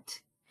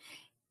bent,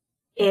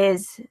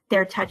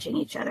 they're touching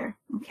each other,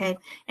 okay?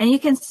 And you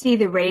can see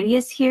the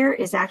radius here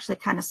is actually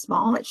kind of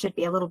small. It should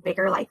be a little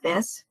bigger like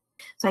this.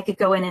 So I could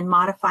go in and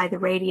modify the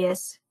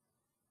radius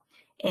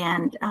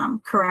and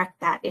correct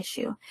that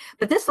issue.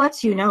 But this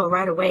lets you know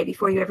right away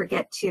before you ever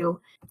get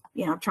to,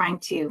 you know, trying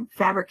to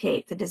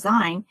fabricate the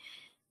design,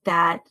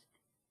 that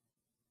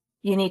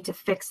you need to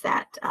fix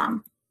that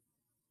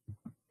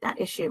that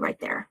issue right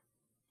there.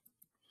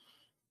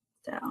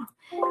 So,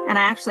 and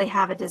I actually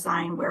have a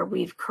design where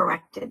we've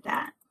corrected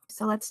that.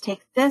 So let's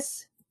take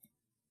this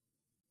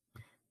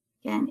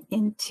again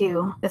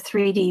into the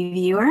 3D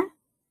viewer.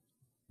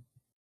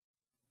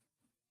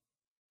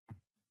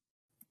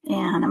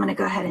 And I'm going to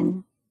go ahead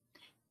and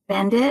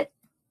bend it.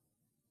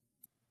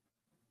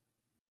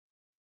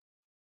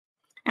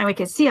 And we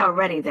can see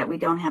already that we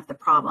don't have the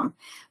problem.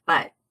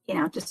 But, you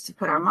know, just to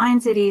put our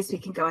minds at ease, we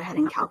can go ahead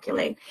and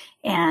calculate,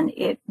 and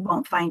it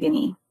won't find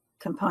any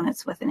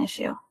components with an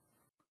issue.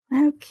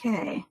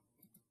 Okay.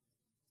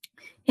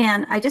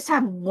 And I just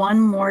have one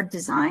more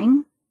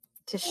design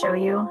to show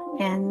you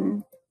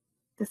in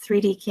the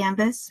 3D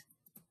canvas.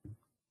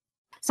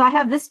 So I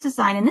have this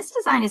design, and this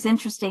design is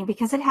interesting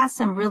because it has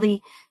some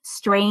really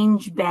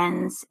strange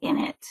bends in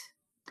it.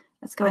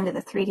 Let's go into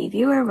the 3D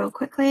viewer real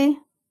quickly.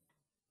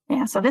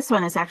 Yeah, so this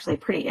one is actually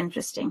pretty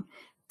interesting.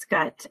 It's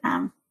got,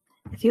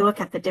 if you look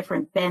at the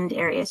different bend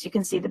areas, you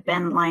can see the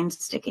bend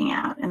lines sticking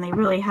out, and they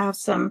really have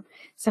some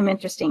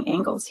interesting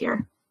angles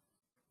here.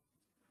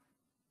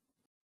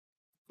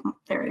 Oh,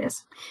 there it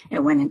is. It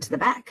went into the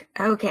back.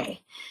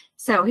 Okay,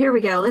 so here we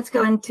go. Let's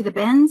go into the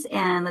bends,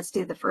 and let's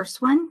do the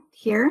first one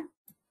here.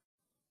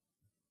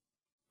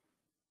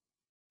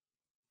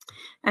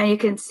 And you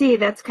can see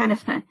that's kind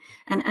of an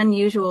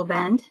unusual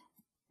bend.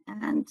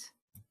 And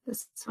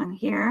this one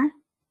here,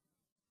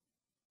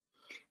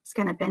 it's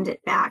going to bend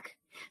it back.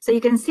 So you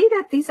can see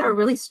that these are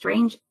really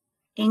strange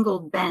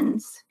angled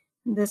bends.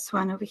 This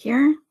one over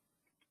here.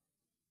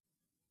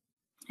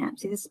 Yeah,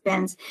 see this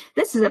bends.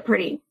 This is a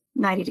pretty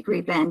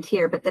 90-degree bend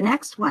here, but the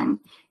next one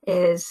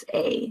is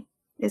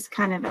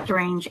kind of a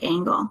strange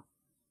angle.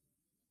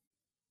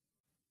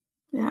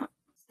 Yeah.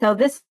 So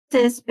this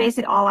is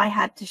basically all I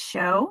had to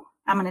show.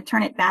 I'm going to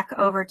turn it back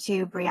over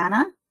to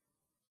Brianna.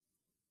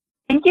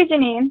 Thank you,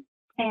 Janine.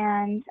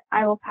 And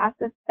I will pass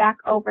this back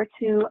over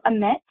to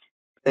Amit.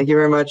 Thank you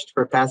very much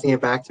for passing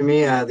it back to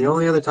me. The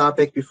only other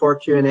topic before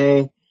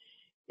Q&A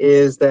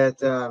is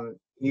that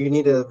you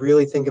need to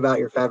really think about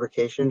your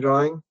fabrication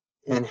drawing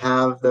and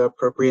have the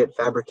appropriate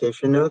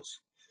fabrication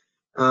notes.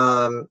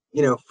 You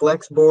know,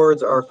 flex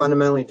boards are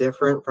fundamentally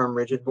different from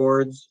rigid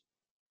boards.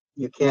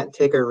 You can't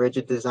take a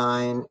rigid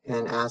design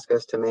and ask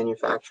us to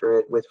manufacture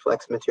it with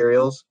flex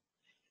materials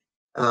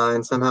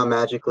and somehow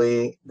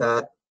magically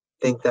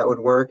think that would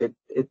work.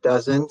 It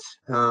doesn't.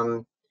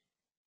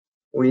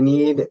 We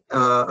need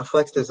a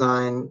flex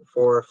design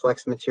for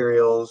flex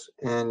materials,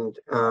 and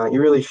you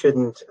really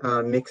shouldn't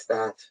mix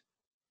that.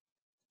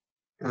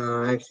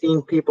 I've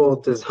seen people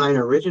design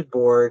a rigid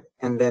board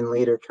and then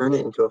later turn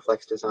it into a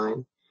flex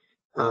design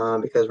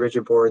because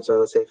rigid boards are,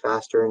 let's say,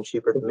 faster and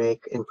cheaper to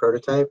make in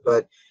prototype,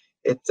 but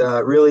it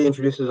really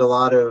introduces a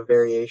lot of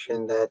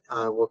variation that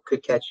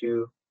could catch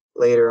you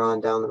later on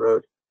down the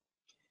road.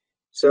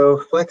 So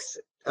flex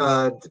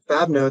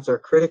fab notes are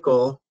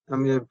critical.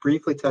 I'm going to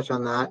briefly touch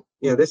on that.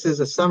 You know, this is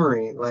a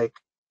summary. Like,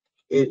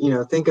 you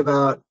know, think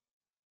about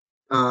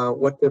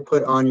what to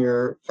put on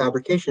your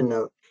fabrication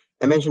note.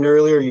 I mentioned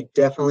earlier, you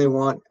definitely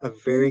want a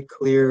very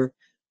clear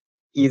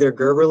either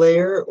Gerber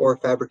layer or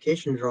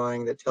fabrication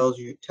drawing that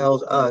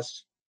tells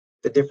us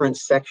the different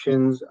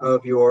sections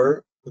of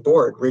your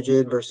board,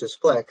 rigid versus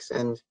flex.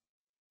 And,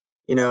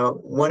 you know,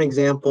 one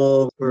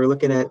example, we were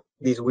looking at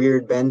these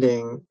weird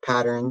bending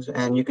patterns,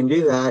 and you can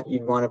do that.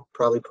 You'd want to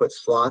probably put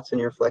slots in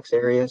your flex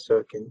area so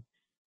it can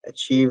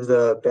achieve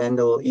the bend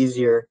a little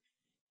easier.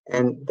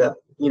 And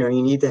you know,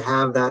 you need to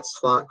have that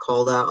slot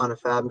called out on a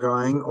fab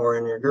drawing or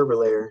in your Gerber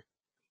layer.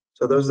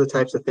 So those are the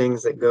types of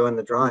things that go in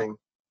the drawing.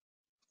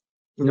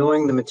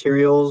 Knowing the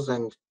materials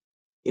and,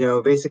 you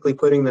know, basically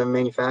putting the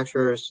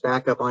manufacturer's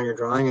stack up on your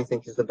drawing, I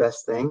think, is the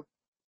best thing.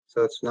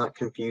 So it's not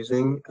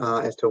confusing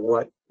as to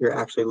what you're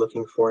actually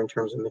looking for in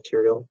terms of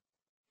material.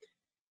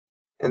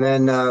 And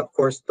then, of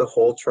course, the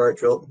hole chart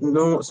drill.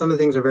 Some of the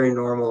things are very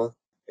normal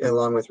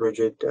along with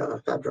rigid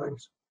fab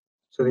drawings.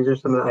 So these are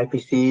some of the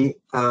IPC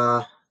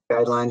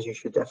guidelines you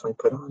should definitely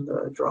put on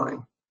the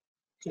drawing.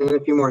 And a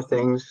few more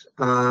things.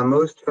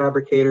 Most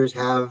fabricators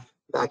have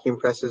vacuum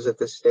presses at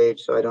this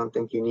stage, so I don't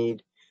think you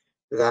need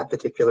that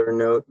particular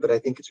note, but I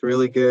think it's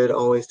really good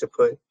always to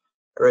put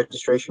a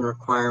registration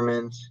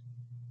requirement,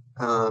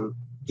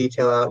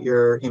 detail out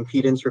your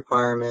impedance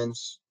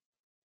requirements.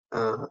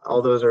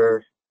 All those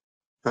are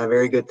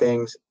very good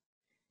things.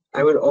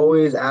 I would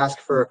always ask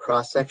for a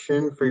cross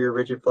section for your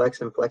rigid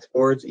flex and flex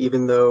boards,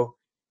 even though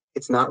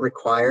it's not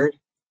required,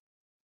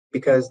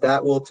 because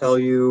that will tell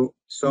you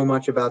so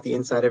much about the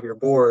inside of your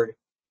board.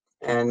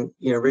 And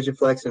rigid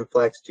flex and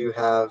flex do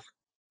have,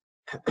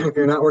 if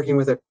you're not working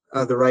with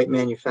the right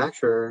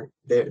manufacturer,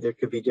 there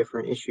could be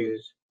different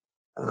issues.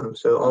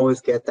 So always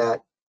get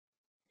that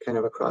kind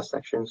of a cross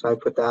section. So I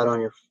put that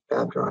on your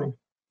fab drawing.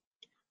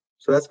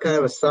 So that's kind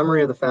of a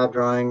summary of the fab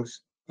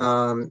drawings.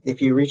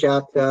 If you reach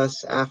out to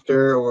us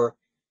after, or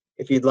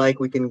if you'd like,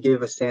 we can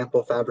give a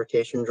sample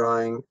fabrication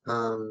drawing,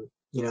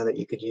 that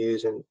you could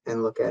use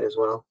and look at as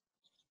well.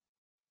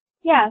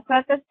 Yeah, so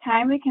at this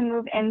time, we can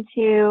move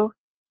into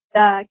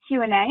the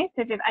Q&A.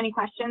 So if you have any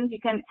questions, you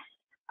can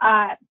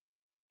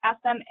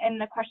ask them in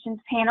the questions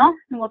panel,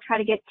 and we'll try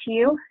to get to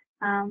you.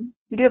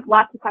 We do have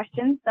lots of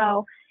questions,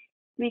 so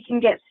we can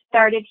get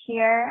started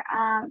here.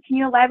 Can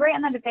you elaborate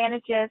on the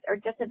advantages or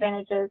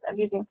disadvantages of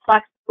using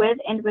flex with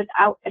and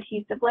without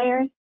adhesive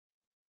layers?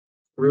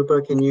 Rupa,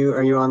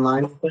 are you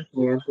online? Can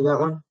you answer that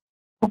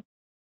one?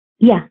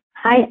 Yeah.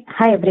 Hi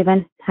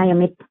everyone. Hi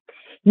Amit.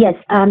 Yes.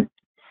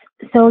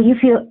 So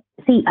if you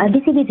see,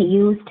 adhesive is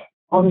used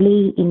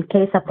only in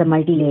case of the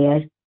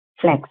multi-layer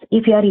flex.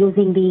 If you are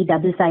using the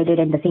double-sided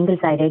and the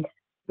single-sided,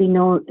 we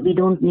know we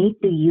don't need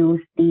to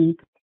use the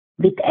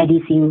with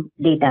adhesive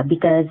data,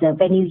 because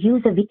when you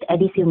use a with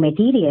adhesive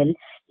material,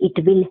 it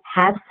will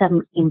have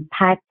some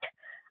impact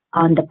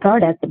on the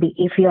product.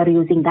 If you are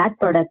using that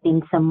product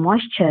in some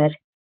moisture,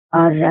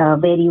 or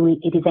where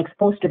it is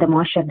exposed to the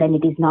moisture, then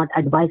it is not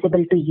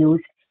advisable to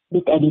use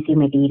with adhesive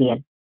material.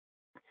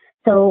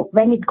 So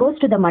when it goes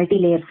to the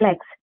multi-layer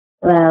flex,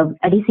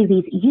 adhesive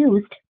is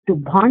used to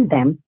bond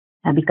them,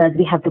 because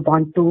we have to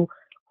bond two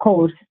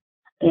cores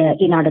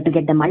in order to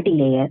get the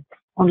multi-layer.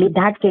 Only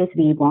that case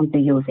we want to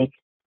use it.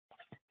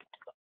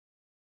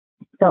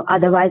 So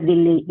otherwise,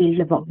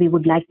 we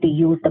would like to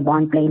use the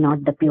bond play,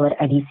 not the pure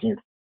adhesive.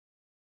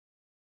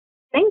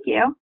 Thank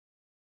you.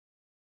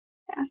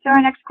 Yeah, so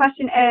our next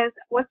question is,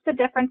 what's the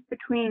difference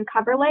between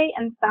cover lay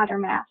and solder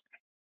mask?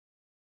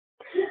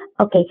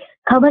 Okay,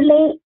 cover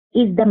lay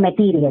is the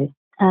material,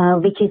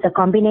 which is a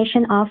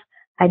combination of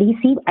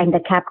adhesive and the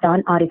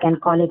Kapton, or you can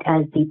call it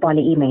as the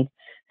polyimide.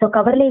 So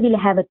cover lay will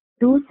have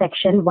two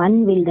sections.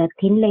 One will the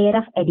thin layer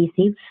of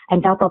adhesive,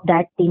 and top of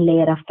that thin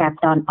layer of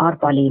Kapton or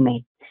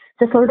polyimide.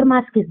 So solder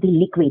mask is the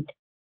liquid.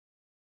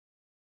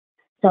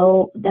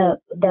 So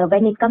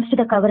when it comes to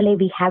the cover lay,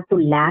 we have to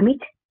lam it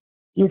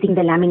using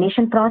the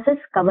lamination process.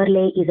 Cover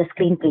lay is a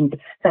screen print.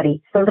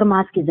 Sorry, solder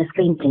mask is the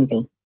screen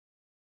printing.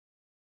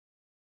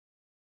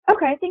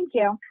 Okay, thank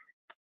you.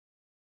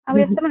 We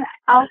have someone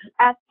else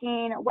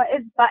asking, what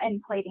is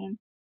button plating?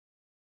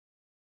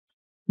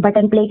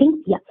 Button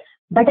plating? Yeah.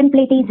 Button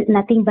plating is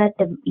nothing but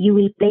you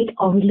will plate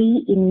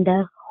only in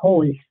the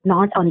holes,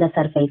 not on the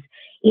surface.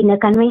 In a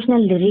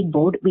conventional rigid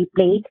board, we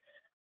plate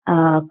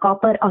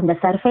copper on the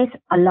surface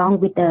along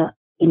with the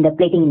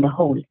plating in the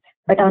hole.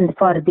 But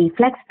for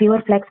the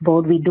pure flex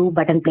board, we do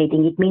button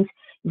plating. It means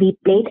we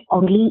plate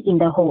only in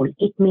the hole.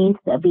 It means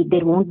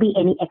there won't be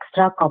any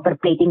extra copper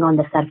plating on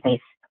the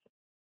surface.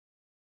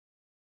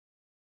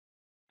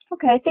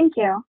 Okay, thank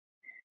you.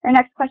 Our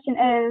next question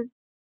is,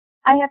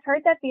 I have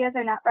heard that vias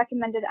are not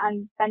recommended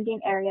on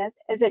bending areas.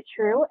 Is it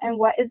true? And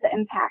what is the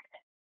impact?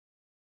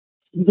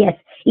 Yes,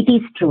 it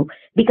is true.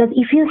 Because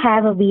if you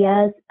have a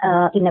vias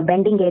in a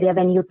bending area,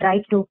 when you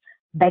try to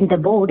bend the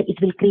board,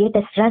 it will create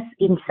a stress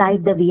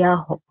inside the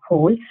via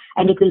hole,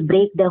 and it will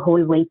break the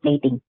whole way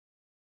plating.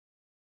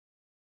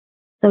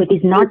 So it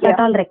is not at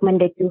all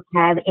recommended to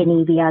have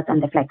any vias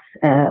on the flex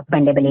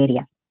bendable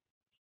area.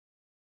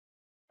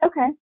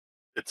 Okay.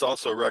 It's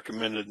also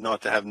recommended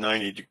not to have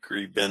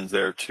 90-degree bends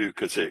there too,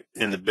 because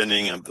in the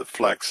bending of the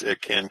flex,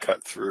 it can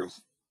cut through.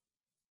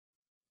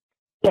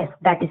 Yes,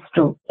 that is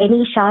true.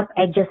 Any sharp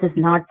edges is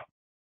not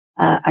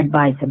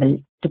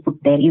advisable to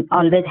put there. You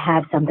always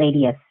have some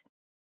radius.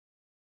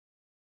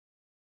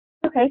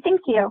 Okay,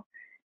 thank you.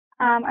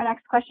 Our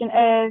next question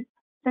is,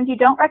 since you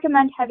don't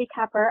recommend heavy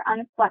copper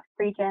on flex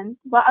regions,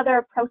 what other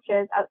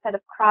approaches outside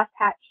of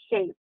crosshatch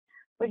shapes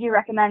would you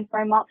recommend for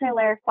a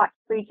multi-layer flex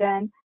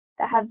region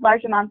that has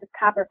large amounts of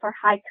copper for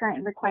high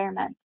current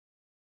requirements?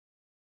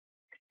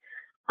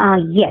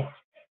 Yes,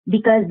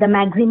 because the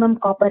maximum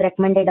copper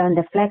recommended on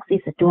the flex is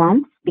 2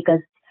 ohms,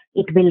 because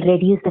it will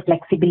reduce the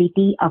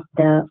flexibility of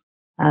the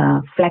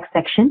flex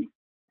section.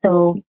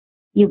 So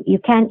you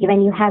can,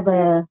 when you have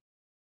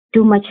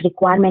too much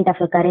requirement of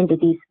a current,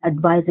 it is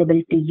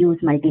advisable to use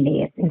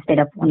multi-layers instead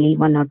of only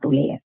 1 or 2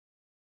 layers.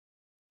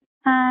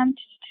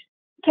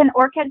 Can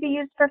ORCAD be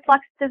used for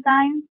flex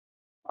design,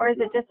 or is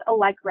it just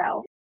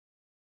Allegro?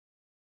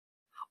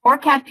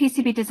 ORCAD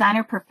PCB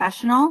Designer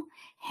Professional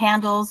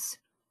handles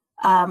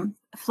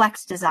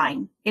flex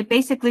design. It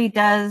basically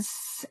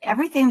does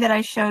everything that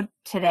I showed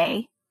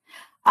today.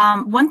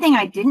 One thing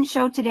I didn't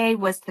show today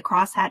was the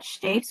crosshatch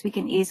shapes. We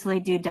can easily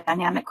do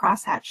dynamic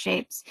crosshatch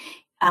shapes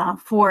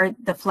for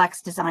the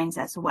flex designs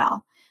as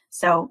well.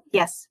 So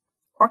yes,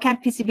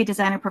 OrCAD PCB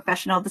Designer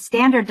Professional, the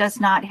standard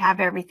does not have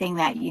everything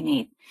that you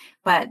need,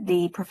 but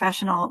the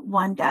professional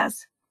one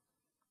does.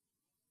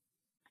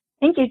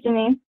 Thank you,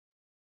 Janine.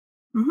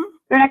 Mm-hmm.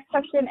 Your next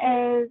question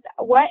is,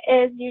 what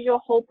is usual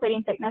hole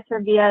plating thickness for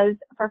vias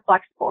for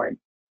flex boards?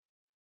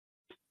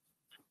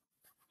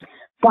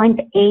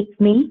 0.8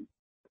 mil.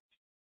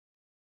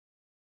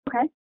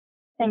 Okay,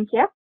 thank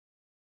you.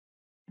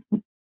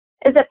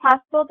 Is it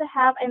possible to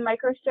have a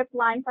microstrip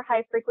line for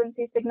high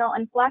frequency signal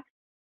and flex?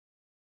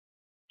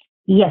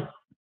 Yes.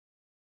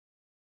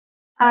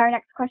 Our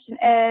next question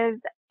is,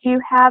 do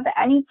you have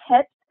any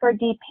tips for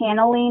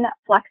depaneling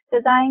flex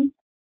design?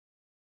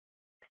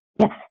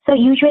 Yeah. So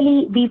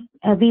usually we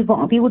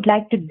would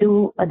like to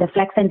do the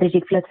flex and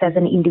rigid flex as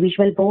an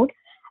individual board,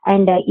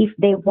 and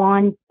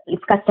if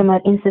customer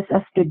insists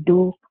us to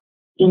do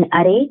in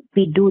array,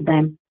 we do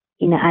them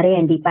in array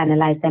and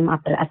depanelize them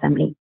after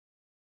assembly.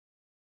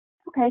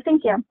 Okay,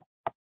 thank you.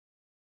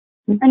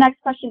 Our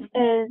next question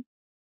is,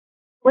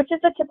 which is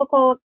the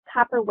typical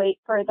copper weight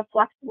for the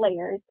flex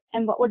layers,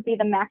 and what would be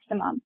the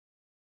maximum?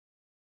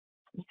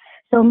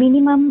 So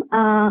minimum,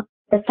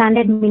 the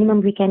standard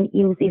minimum we can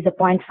use is a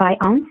 0.5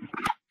 ounce,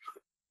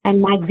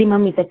 and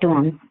maximum is a 2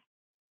 ounce.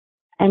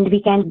 And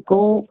we can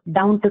go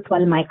down to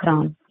 12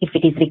 micron if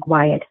it is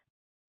required.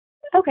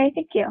 Okay,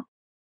 thank you.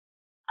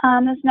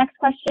 This next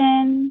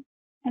question,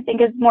 I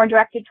think, is more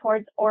directed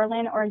towards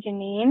Orlin or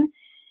Janine.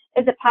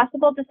 Is it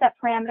possible to set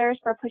parameters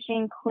for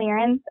pushing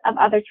clearance of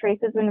other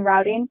traces when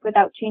routing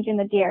without changing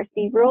the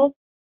DRC rules?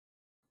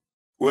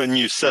 When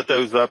you set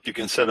those up, you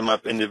can set them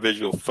up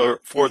individual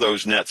for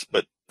those nets,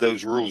 but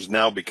those rules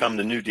now become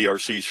the new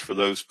DRCs for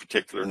those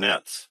particular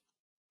nets.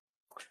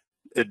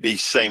 It'd be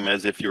same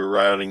as if you were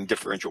routing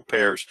differential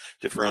pairs.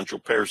 Differential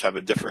pairs have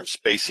a different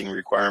spacing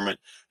requirement,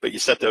 but you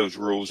set those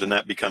rules and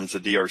that becomes the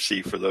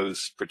DRC for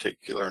those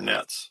particular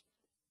nets.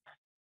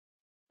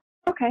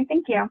 Okay,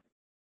 thank you.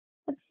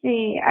 Let's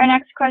see. Our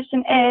next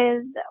question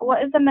is,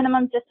 what is the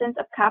minimum distance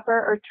of copper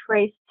or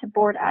trace to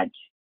board edge?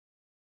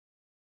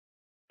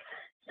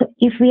 So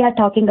if we are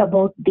talking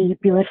about the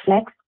pure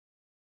flex,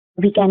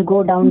 we can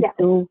go down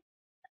to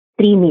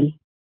 3 mil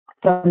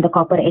from the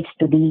copper edge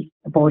to the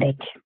board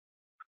edge.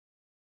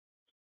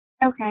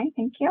 Okay,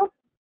 thank you.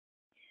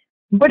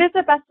 What is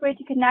the best way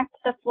to connect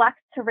the flex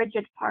to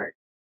rigid part?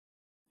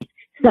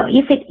 So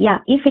if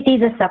it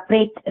is a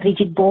separate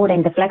rigid board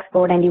and the flex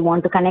board and you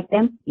want to connect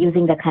them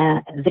using the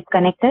zip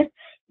connector,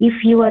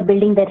 if you are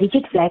building the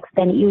rigid flex,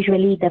 then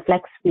usually the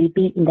flex will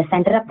be in the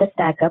center of the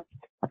stack up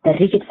of the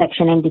rigid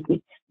section, and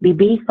we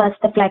build first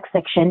the flex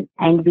section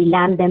and we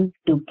lam them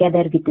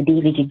together with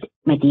the rigid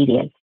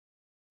material.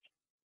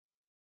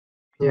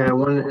 Yeah,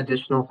 one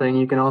additional thing,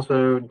 you can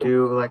also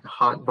do like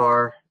hot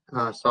bar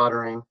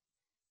soldering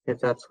if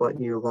that's what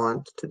you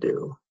want to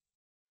do.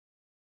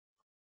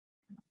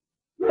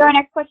 So our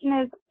next question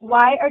is,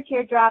 why are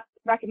teardrops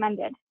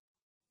recommended?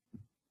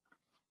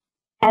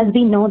 As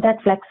we know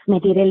that flex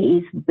material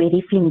is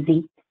very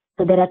flimsy,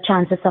 so there are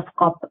chances of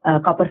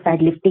copper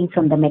side lifting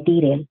from the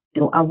material.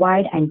 To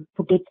avoid and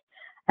put it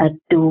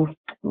to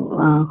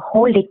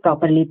hold it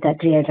properly, the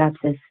teardrops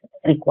is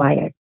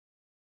required.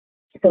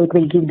 So it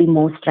will give the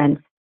more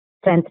strength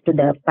to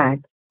the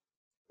pad.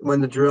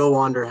 When the drill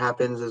wander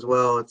happens as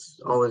well, it's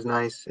always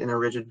nice in a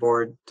rigid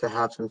board to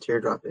have some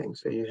teardropping,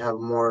 so you have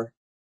more.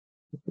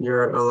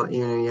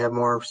 You have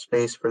more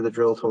space for the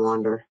drill to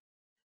wander.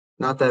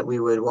 Not that we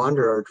would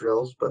wander our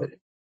drills, but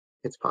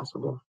it's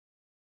possible.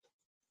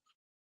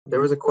 There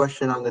was a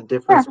question on the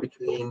difference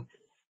between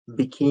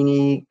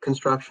bikini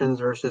constructions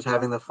versus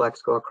having the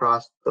flex go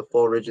across the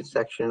full rigid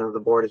section of the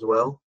board as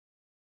well.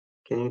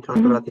 Can you talk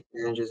about the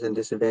advantages and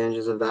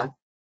disadvantages of that?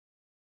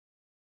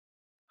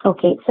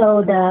 Okay,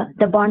 so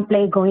the bond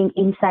plate going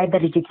inside the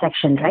rigid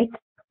section, right?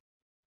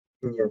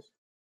 Yes.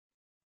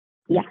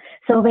 Yeah.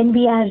 So when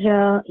we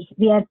are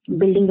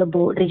building a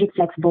board, rigid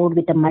flex board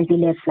with a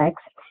multi-layer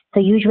flex, so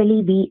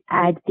usually we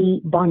add the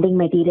bonding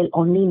material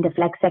only in the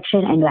flex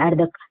section and add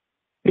the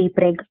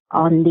pre-preg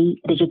on the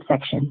rigid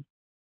section.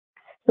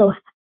 So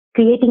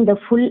creating the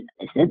full,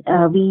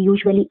 we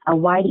usually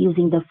avoid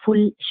using the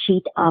full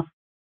sheet of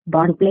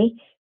bond plate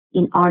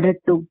in order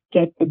to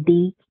get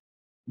the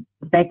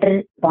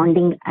better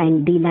bonding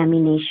and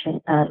delamination,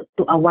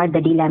 to avoid the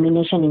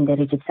delamination in the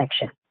rigid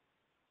section.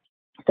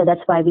 So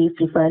that's why we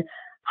prefer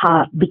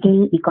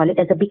bikini, we call it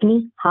as a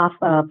bikini, half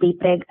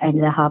pre-preg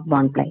and the half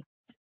bond plate.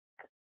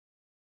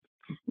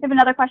 We have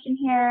another question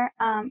here.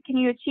 Can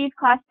you achieve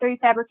class 3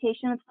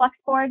 fabrication with flex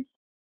boards?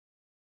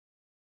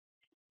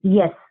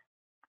 Yes.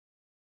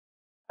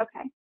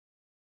 Okay.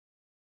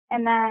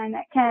 And then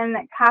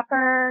can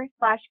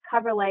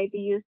copper/coverlay be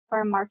used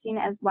for marking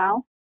as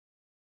well?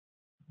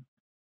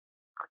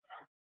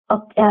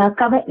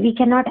 We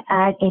cannot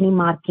add any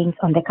markings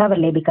on the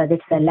coverlay because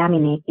it's a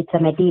laminate, it's a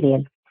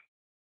material.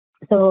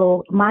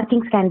 So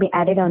markings can be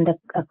added on the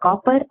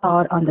copper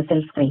or on the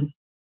silk screen.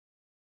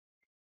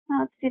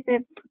 Let's see if we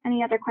have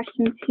any other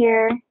questions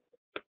here.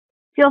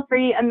 Feel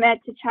free,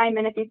 Amit, to chime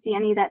in if you see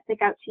any that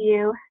stick out to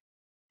you.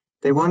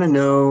 They want to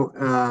know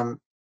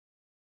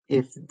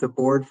if the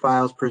board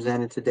files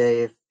presented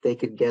today, if they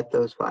could get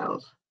those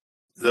files.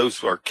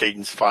 Those are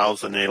cadence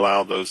files, and they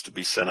allow those to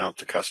be sent out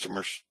to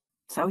customers.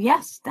 So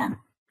yes, then.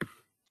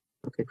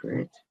 Okay,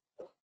 great.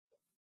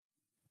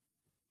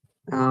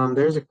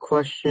 There's a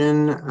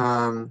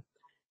question,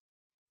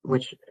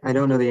 which I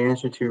don't know the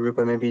answer to,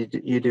 Rupa, maybe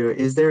you do.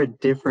 Is there a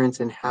difference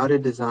in how to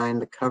design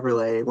the cover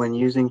lay when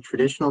using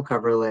traditional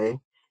cover lay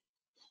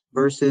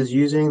versus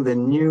using the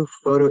new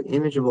photo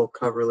imageable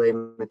cover lay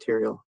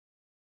material?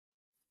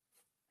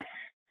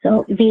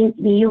 So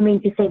you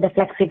mean to say the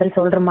flexible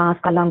solder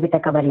mask along with the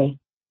cover lay?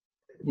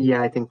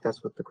 Yeah, I think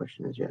that's what the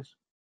question is, yes.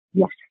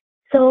 Yes.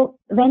 So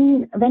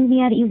when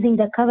we are using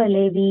the cover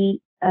lay,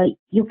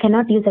 you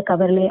cannot use a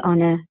cover lay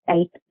on a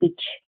tight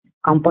pitch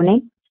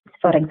component.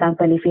 For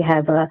example, if you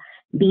have a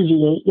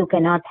BGA, you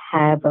cannot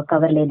have a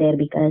cover lay there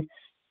because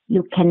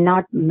you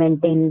cannot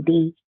maintain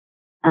the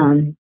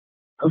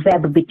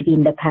web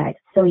between the pads.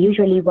 So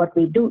usually what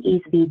we do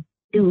is we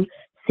do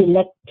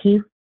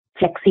selective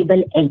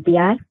flexible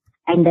LPR,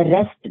 and the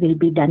rest will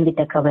be done with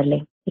a cover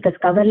lay. Because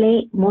cover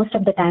lay, most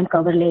of the time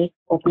cover lay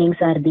openings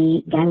are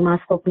the gang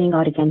mask opening,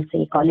 or you can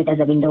say call it as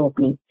a window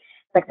opening.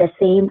 But the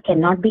same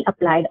cannot be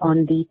applied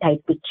on the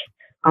tight pitch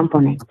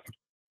components.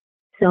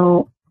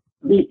 So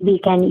we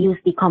can use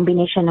the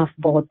combination of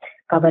both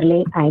cover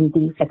lay and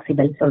the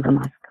flexible solder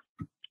mask.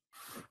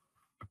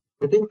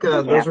 I think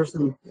those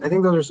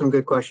are some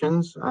good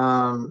questions,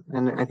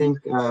 and I think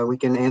we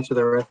can answer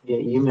the rest via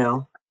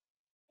email.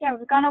 Yeah,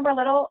 we've gone over a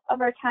little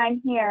over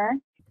time here.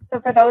 So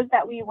for those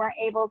that we weren't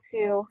able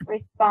to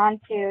respond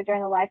to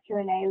during the live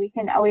Q&A, we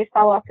can always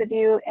follow up with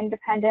you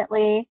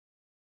independently,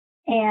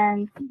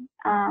 and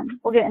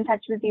we'll get in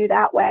touch with you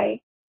that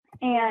way.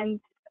 And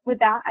with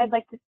that, I'd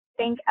like to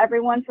thank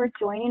everyone for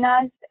joining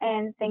us,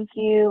 and thank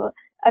you,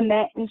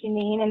 Amit and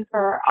Janine, and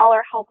for all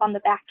our help on the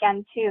back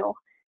end too.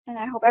 And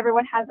I hope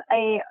everyone has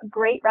a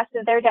great rest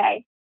of their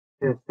day.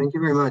 Yeah, thank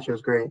you very much. It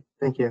was great.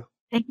 Thank you.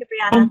 Thank you,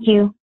 Brianna. Thank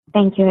you.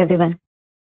 Thank you, everyone.